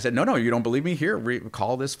the guy said, "No, you don't believe me? Here,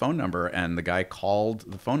 call this phone number." And the guy called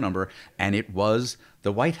the phone number, and it was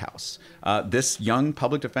the White House. This young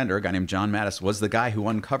public defender, a guy named John Mattis, was the guy who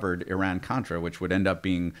uncovered Iran-Contra, which would end up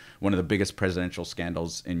being one of the biggest presidential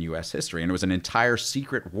scandals in U.S. history. And it was an entire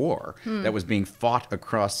secret war that was being fought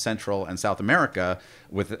across Central and South America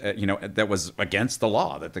with, that was against the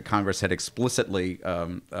law that the Congress had explicitly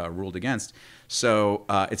ruled against. So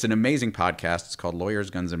it's an amazing podcast. It's called Lawyers,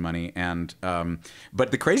 Guns, and Money. And but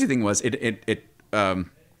the crazy thing was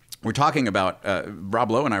we're talking about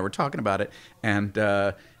Rob Lowe and I were talking about it, and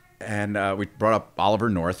we brought up Oliver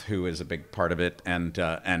North, who is a big part of it, and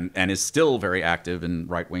is still very active in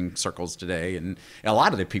right-wing circles today. And a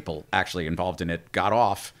lot of the people actually involved in it got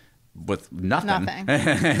off with nothing.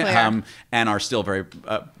 And are still very.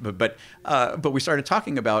 But we started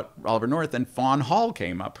talking about Oliver North, and Fawn Hall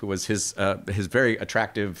came up, who was his very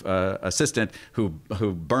attractive assistant who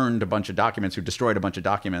burned a bunch of documents, who destroyed a bunch of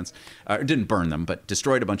documents, didn't burn them, but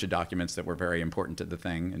destroyed a bunch of documents that were very important to the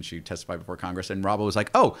thing. And she testified before Congress. And Robbo was like,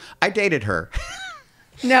 "Oh, I dated her."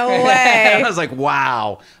 No way. I was like,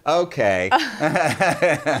 wow, okay.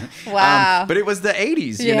 Wow. But it was the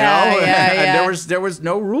 80s, you know? Yeah. There was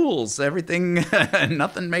no rules. Everything,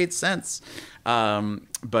 nothing made sense.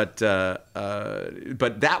 But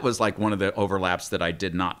that was like one of the overlaps that I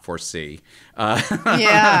did not foresee.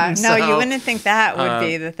 Yeah. No, you wouldn't think that would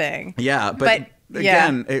be the thing. Yeah. But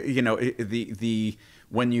again,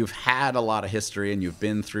 when you've had a lot of history and you've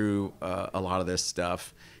been through a lot of this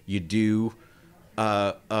stuff, you do...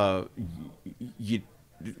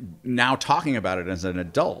 now talking about it as an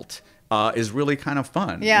adult is really kind of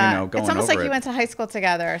fun. Yeah, going it's almost over like you went to high school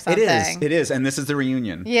together or something. It is, and this is the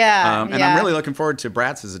reunion. Yeah, and I'm really looking forward to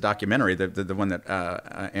Bratz as a documentary, the one that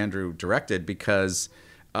Andrew directed, because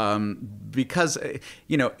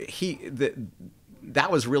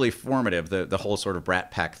that was really formative, the whole sort of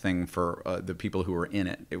Brat Pack thing for the people who were in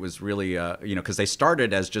it. It was really, because they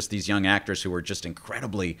started as just these young actors who were just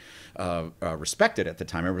incredibly respected at the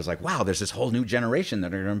time. Everybody was like, wow, there's this whole new generation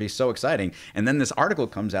that are going to be so exciting. And then this article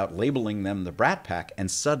comes out labeling them the Brat Pack,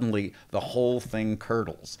 and suddenly the whole thing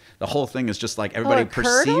curdles. The whole thing is just like everybody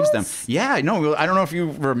perceives them. Yeah, no, I don't know if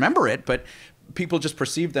you remember it, but people just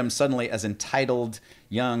perceive them suddenly as entitled,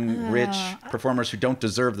 young, rich performers who don't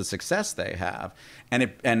deserve the success they have.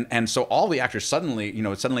 And so all the actors suddenly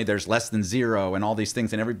there's less than zero and all these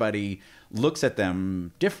things, and everybody looks at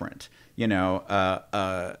them different, and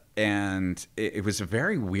it was a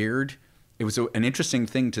very weird, it was an interesting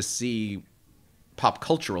thing to see pop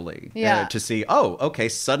culturally, to see, oh, okay,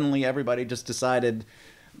 suddenly everybody just decided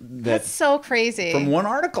that's so crazy from one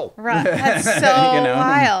article. Right. That's so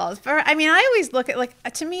wild. I mean, I always look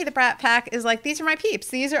at, to me, the Brat Pack is like, these are my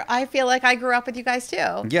peeps. I feel like I grew up with you guys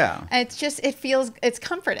too. Yeah. And it's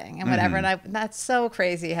comforting and whatever. And that's so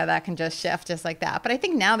crazy how that can just shift just like that. But I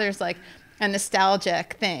think now there's like a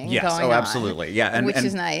nostalgic thing Yes, going oh, on. absolutely. Yeah, which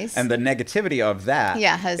is nice. And the negativity of that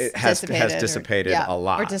has dissipated a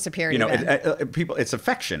lot. Or disappeared. You know, people, it's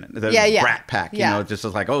affection. The Yeah. brat pack, you know, just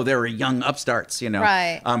like, oh, they're young upstarts, you know.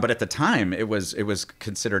 Right. But at the time, it was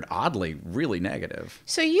considered oddly really negative.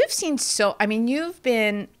 So you've seen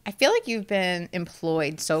I feel like you've been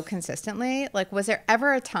employed so consistently. Like, was there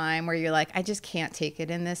ever a time where you're like, I just can't take it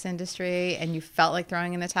in this industry, and you felt like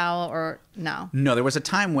throwing in the towel, or no? No, there was a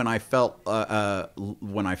time when I felt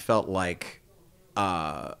like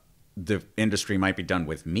the industry might be done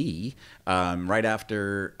with me. Right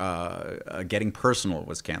after Getting Personal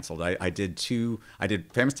was canceled, I did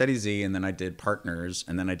Famous Teddy Z, and then I did Partners,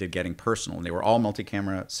 and then I did Getting Personal, and they were all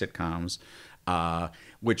multi-camera sitcoms.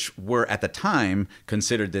 Which were at the time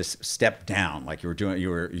considered this step down, like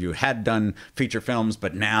you had done feature films,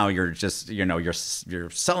 but now you're just you're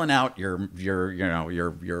selling out, you're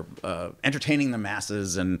entertaining the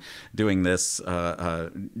masses and doing these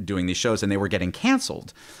shows, and they were getting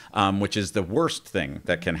canceled, which is the worst thing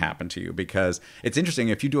that can happen to you, because it's interesting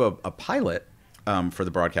if you do a pilot. For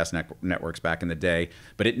the broadcast networks back in the day,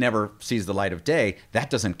 but it never sees the light of day, that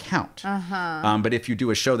doesn't count. But if you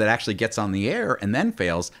do a show that actually gets on the air and then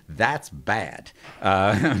fails, that's bad.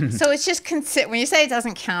 So it's just when you say it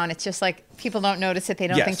doesn't count, it's just like people don't notice it, they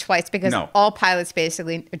don't think twice, because all pilots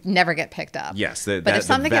basically never get picked up. Yes. But if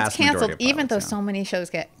something gets canceled, even though so many shows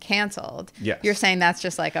get canceled, you're saying that's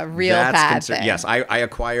just like a real bad thing. Yes, I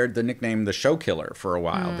acquired the nickname The Show Killer for a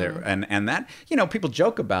while there, and that, people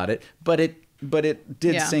joke about it, but it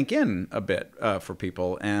did sink in a bit for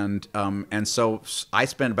people, and so I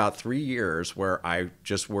spent about 3 years where I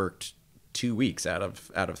just worked 2 weeks out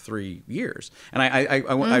of 3 years, and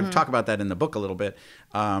I talk about that in the book a little bit,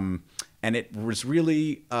 and it was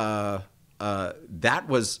really that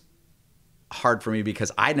was hard for me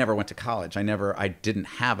because I never went to college. I didn't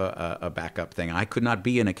have a backup thing. I could not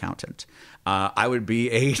be an accountant. I would be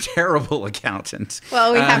a terrible accountant.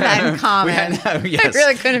 Well, we have that in common. Yes, I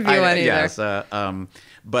really couldn't be one either. Yes,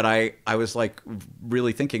 but I was like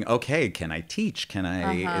really thinking, okay, can I teach? Can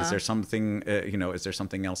I? Is there something? Is there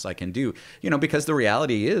something else I can do? Because the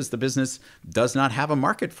reality is the business does not have a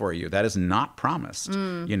market for you. That is not promised.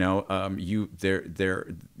 I've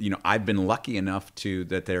been lucky enough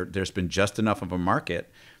that there's been just enough of a market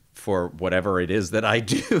for whatever it is that I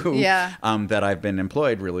do, that I've been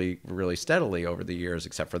employed really, really steadily over the years,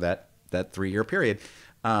 except for that 3-year period.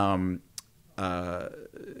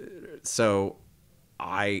 So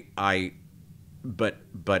but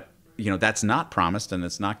that's not promised, and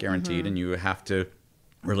it's not guaranteed, and you have to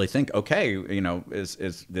really think, okay,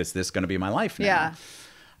 is this going to be my life now? Yeah.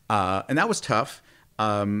 And that was tough.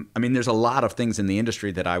 There's a lot of things in the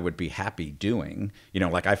industry that I would be happy doing.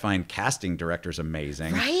 Like I find casting directors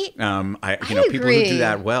amazing. Right? People who do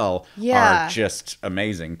that well are just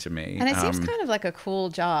amazing to me. And it seems kind of like a cool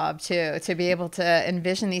job too, to be able to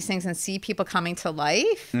envision these things and see people coming to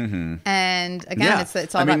life. And again,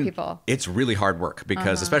 it's all about people. It's really hard work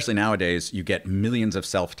because especially nowadays you get millions of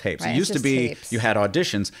self-tapes. Right, it used to be tapes. You had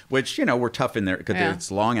auditions, which, were tough in there because it's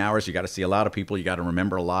long hours. You got to see a lot of people. You got to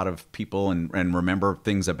remember a lot of people and remember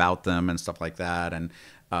things about them and stuff like that, and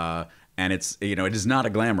it's it is not a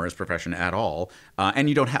glamorous profession at all, and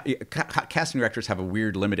you don't have casting directors have a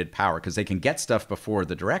weird limited power because they can get stuff before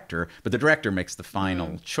the director, but the director makes the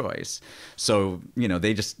final choice. So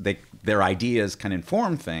their ideas can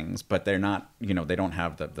inform things, but they're not they don't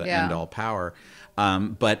have the end all power.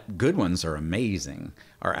 But good ones are amazing,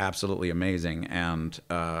 are absolutely amazing, and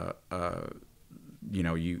I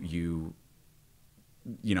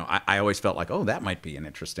always felt like, oh, that might be an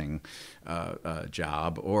interesting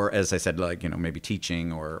job, or as I said, like maybe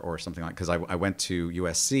teaching or something like. Because I went to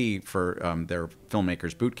USC for their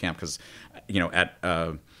filmmakers boot camp because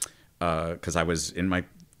because I was in my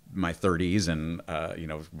 30s and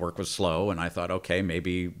work was slow, and I thought, okay,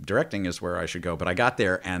 maybe directing is where I should go. But I got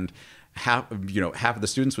there and half of the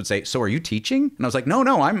students would say, "So are you teaching?" And I was like, "No,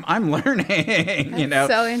 I'm learning."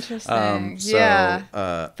 That's so interesting.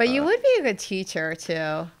 But you would be a good teacher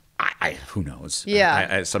too. Who knows?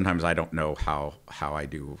 Yeah. Sometimes I don't know how I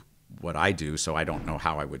do what I do, so I don't know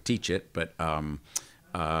how I would teach it. But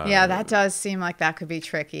that does seem like that could be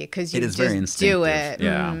tricky because you just very instinctive. do it.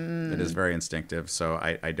 Yeah, it is very instinctive. So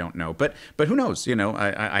I don't know, but who knows?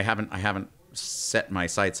 I haven't set my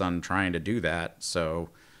sights on trying to do that. So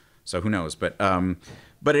who knows? But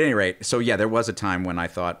at any rate, so there was a time when I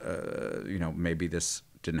thought, maybe this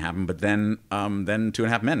didn't happen. But then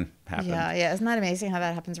 2.5 Men happened. Yeah. Isn't that amazing how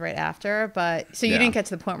that happens right after? But so you didn't get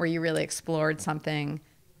to the point where you really explored something.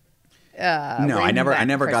 No, I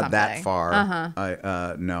never got that far.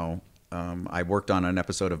 No, I worked on an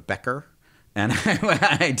episode of Becker. And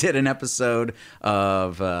I did an episode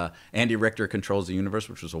of Andy Richter Controls the Universe,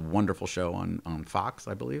 which was a wonderful show on Fox,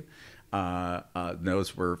 I believe.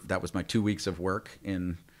 That was my 2 weeks of work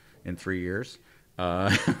in 3 years.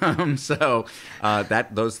 So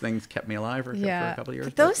those things kept me alive for a couple of years.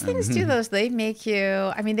 But those things do they make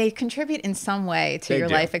you, I mean, they contribute in some way to your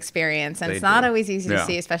life experience. And it's not always easy to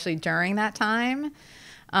see, especially during that time.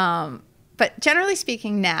 But generally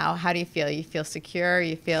speaking now, how do you feel? You feel secure?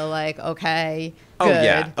 You feel like, okay, good? Oh,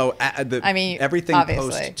 yeah. Oh, I mean, everything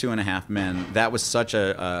obviously. post 2.5 Men, that was such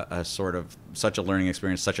such a learning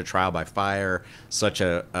experience, such a trial by fire, such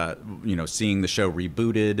a, seeing the show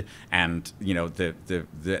rebooted, and, the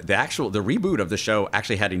reboot of the show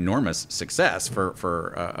actually had enormous success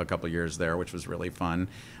for a couple of years there, which was really fun.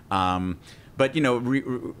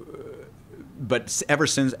 But ever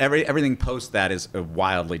since, everything post that is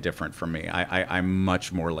wildly different for me. I'm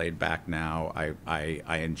much more laid back now.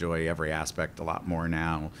 I enjoy every aspect a lot more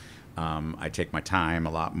now. I take my time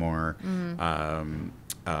a lot more.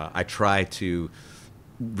 I try to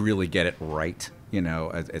really get it right.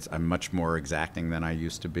 I'm much more exacting than I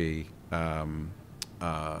used to be,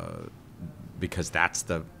 because that's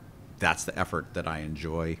the effort that I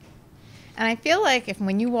enjoy. And I feel like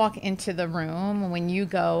when you walk into the room, when you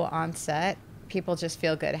go on set, people just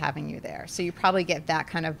feel good having you there. So you probably get that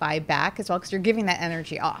kind of vibe back as well, because you're giving that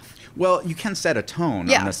energy off. Well, you can set a tone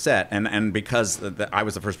on a set. And because I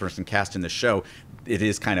was the first person cast in the show, it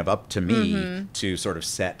is kind of up to me to sort of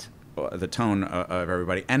set the tone of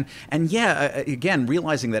everybody. And again,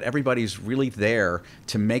 realizing that everybody's really there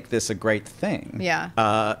to make this a great thing. Yeah.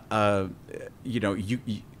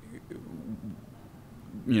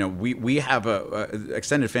 We have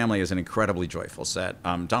extended family is an incredibly joyful set.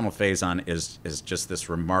 Donald Faison is just this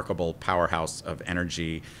remarkable powerhouse of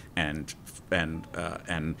energy, and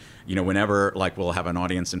whenever we'll have an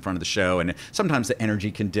audience in front of the show, and sometimes the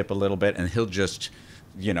energy can dip a little bit, and he'll just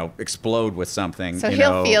explode with something. So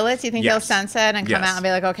he'll feel it. Do you think he'll sense it and come out and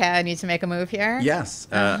be like, okay, I need to make a move here? Yes.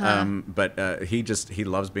 But he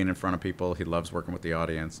loves being in front of people. He loves working with the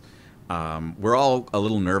audience. We're all a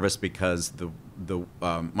little nervous because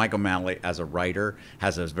Mike O'Malley as a writer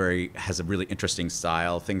has a really interesting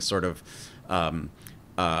style. Things sort of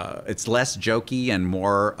it's less jokey and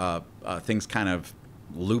more things kind of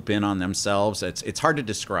loop in on themselves. It's hard to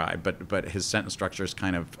describe, but his sentence structure is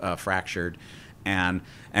kind of fractured. And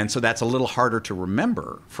so that's a little harder to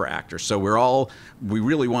remember for actors. So we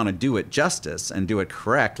really want to do it justice and do it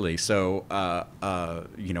correctly. So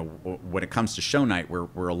when it comes to show night,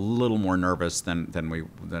 we're a little more nervous than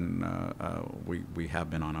we have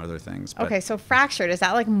been on other things. But, okay, so fractured, is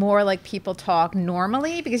that more like people talk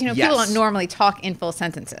normally? Because people don't normally talk in full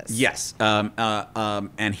sentences. Yes,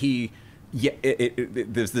 and he. Yeah,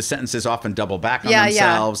 the sentences often double back on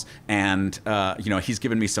themselves, and he's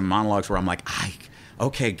given me some monologues where I'm like,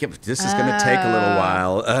 okay, this is going to take a little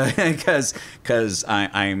while, because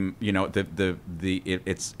I'm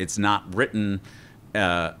it's not written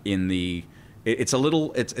in the it's a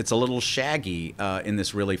little shaggy in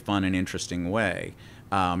this really fun and interesting way.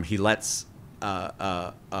 He lets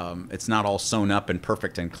it's not all sewn up and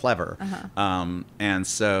perfect and clever, and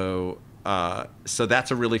so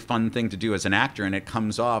that's a really fun thing to do as an actor, and it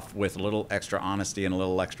comes off with a little extra honesty and a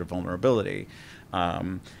little extra vulnerability,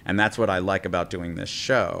 and that's what I like about doing this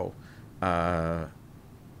show. We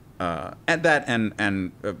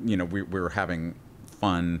were having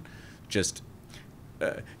fun, just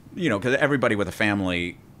because everybody with a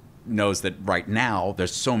family knows that right now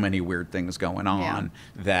there's so many weird things going on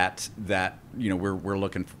that we're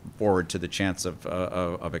looking forward to the chance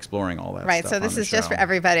of exploring all that right stuff. So this is just for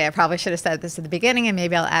everybody. I probably should have said this at the beginning, and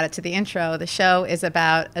maybe I'll add it to the intro. The show is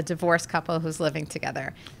about a divorced couple who's living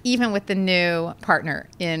together, even with the new partner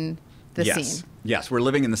in the scene. Yes, we're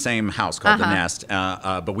living in the same house called The Nest,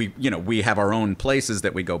 but we have our own places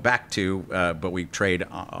that we go back to, but we trade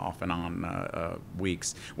off and on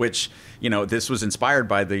weeks. Which this was inspired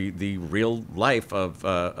by the real life of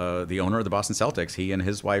the owner of the Boston Celtics. He and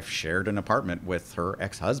his wife shared an apartment with her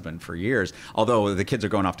ex-husband for years. Although the kids are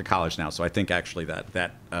going off to college now, so I think actually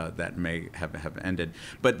that may have ended.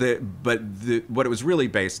 But what it was really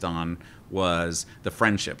based on was the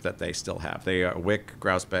friendship that they still have. They are Wick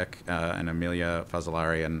Grousbeck and Amelia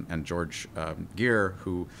Fazzolari and George Gere,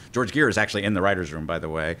 who George Gere is actually in the writer's room, by the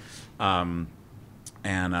way.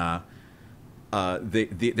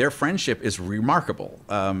 Their friendship is remarkable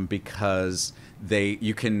because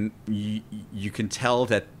you can tell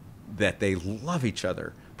that they love each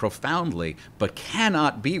other profoundly, but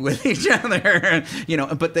cannot be with each other.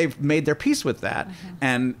 But they've made their peace with that.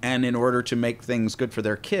 And in order to make things good for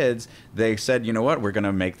their kids, they said, you know what, we're going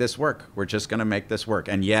to make this work. We're just going to make this work.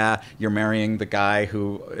 And yeah, you're marrying the guy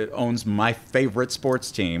who owns my favorite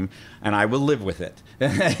sports team, and I will live with it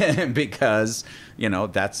because,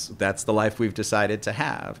 that's the life we've decided to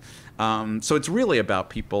have. So it's really about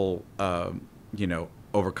people,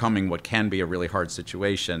 overcoming what can be a really hard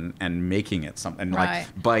situation and making it something, like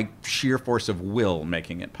by sheer force of will,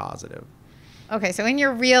 making it positive. Okay, so in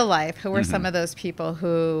your real life, who are some of those people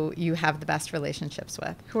who you have the best relationships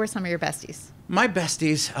with? Who are some of your besties? My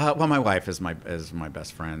besties, well, my wife is my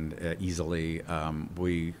best friend easily.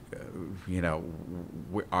 We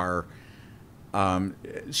are.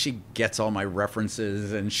 She gets all my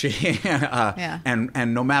references, and she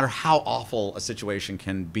and no matter how awful a situation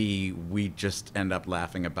can be, we just end up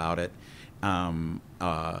laughing about it. I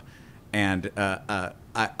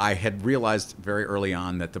had realized very early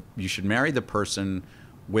on that you should marry the person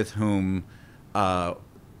with whom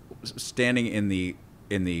standing in the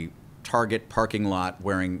Target parking lot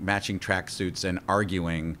wearing matching tracksuits and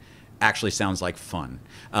arguing actually sounds like fun,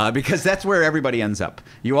 because that's where everybody ends up.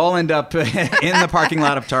 You all end up in the parking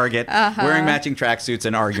lot of Target wearing matching tracksuits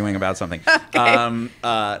and arguing about something.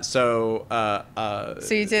 So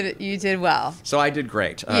you did well. So I did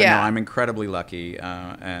great. No, I'm incredibly lucky,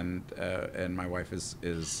 and my wife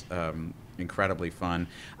is incredibly fun.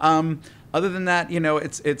 Other than that,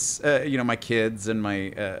 it's my kids and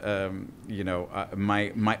my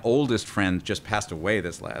oldest friend just passed away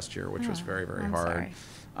this last year, which was very, very hard. Sorry.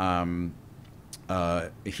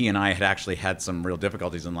 He and I had actually had some real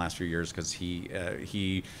difficulties in the last few years because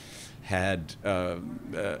he had at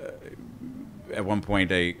one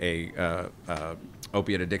point a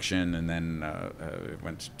opiate addiction, and then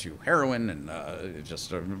went to heroin, and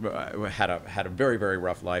just had a very, very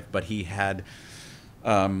rough life. But he had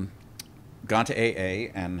gone to AA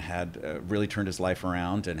and had really turned his life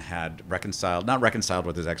around, and had not reconciled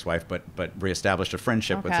with his ex-wife, but reestablished a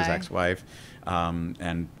friendship with his ex-wife,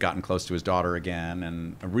 and gotten close to his daughter again,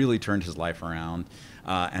 and really turned his life around.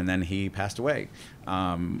 And then he passed away,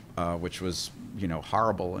 which was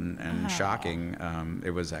horrible and shocking. It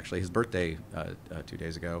was actually his birthday 2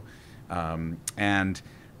 days ago,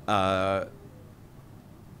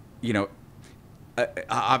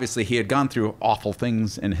 obviously he had gone through awful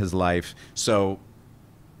things in his life, so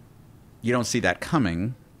you don't see that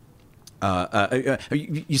coming.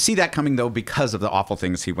 You see that coming, though, because of the awful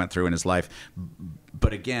things he went through in his life.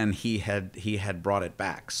 But again, he had brought it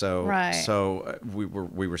back. So so we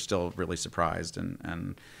were still really surprised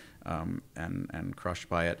and crushed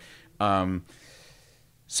by it.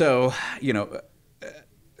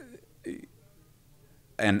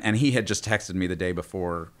 And he had just texted me the day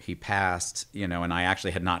before he passed, and I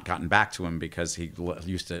actually had not gotten back to him because he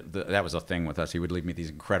used to, that was a thing with us. He would leave me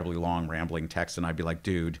these incredibly long, rambling texts, and I'd be like,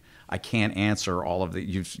 dude, I can't answer all of the,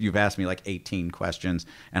 you've asked me like 18 questions,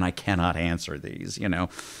 and I cannot answer these,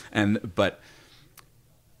 but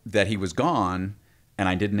that he was gone and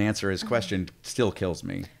I didn't answer his question still kills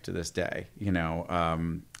me to this day,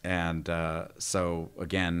 so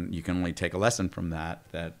again, you can only take a lesson from that,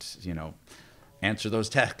 answer those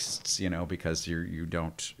texts, because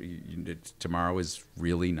tomorrow is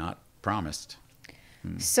really not promised.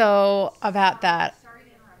 So about that. Sorry to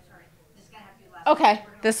interrupt. Sorry. This is gonna have to be last. Okay,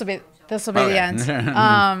 this will be the end.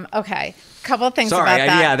 Okay, couple of things about that.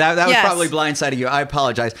 Sorry, yeah, that was probably blindsiding you. I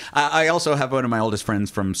apologize. I also have one of my oldest friends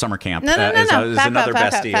from summer camp. No. Is another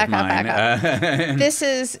bestie of mine. This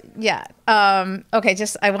is okay.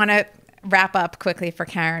 Just I want to wrap up quickly for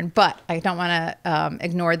Karen, but I don't want to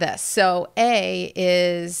ignore this. So A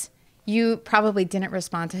is you probably didn't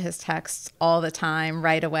respond to his texts all the time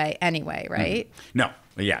right away anyway, right? No.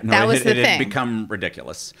 Yeah. No, that was the thing. It had become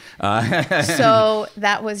ridiculous. So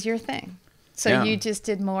that was your thing. So you just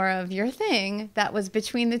did more of your thing that was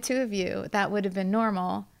between the two of you. That would have been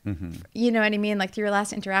normal. You know what I mean? Like your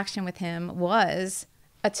last interaction with him was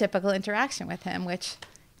a typical interaction with him, which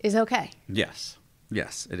is okay.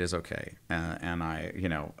 Yes, it is okay, and I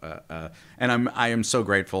am so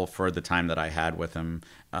grateful for the time that I had with him.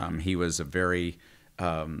 He was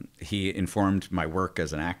he informed my work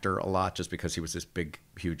as an actor a lot, just because he was this big,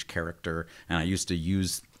 huge character, and I used to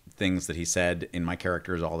use things that he said in my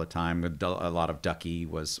characters all the time. A lot of Ducky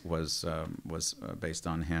was based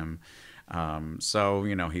on him. So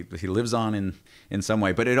he lives on in some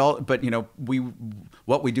way, but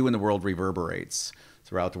what we do in the world reverberates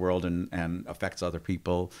throughout the world and affects other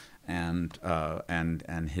people, and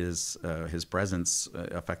his presence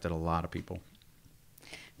affected a lot of people.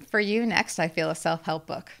 For you, next, I feel a self-help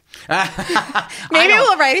book. Maybe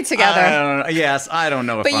we'll write it together. Yes, I don't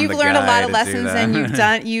know if but I'm you've the learned a guy lot of to lessons, do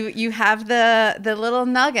that. and you have the little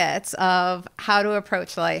nuggets of how to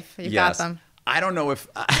approach life. You've got them. I don't know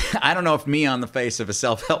if me on the face of a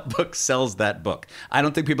self-help book sells that book. I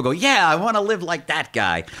don't think people go, yeah, I want to live like that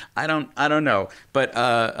guy. I don't know. But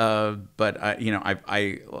you know,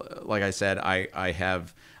 I like I said, I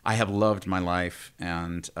have loved my life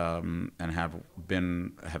and have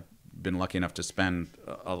been lucky enough to spend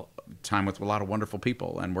time with a lot of wonderful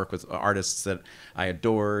people and work with artists that I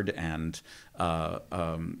adored and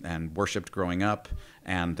worshipped growing up,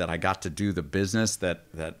 and that I got to do the business that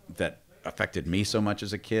affected me so much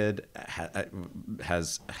as a kid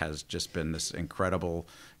has just been this incredible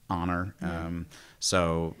honor.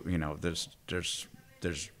 So you know, there's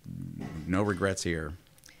no regrets here.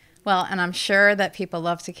 Well, and I'm sure that people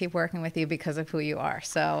love to keep working with you because of who you are.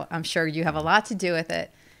 So I'm sure you have a lot to do with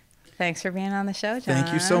it. Thanks for being on the show, John.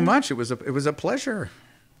 Thank you so much. It was a pleasure.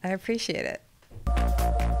 I appreciate it.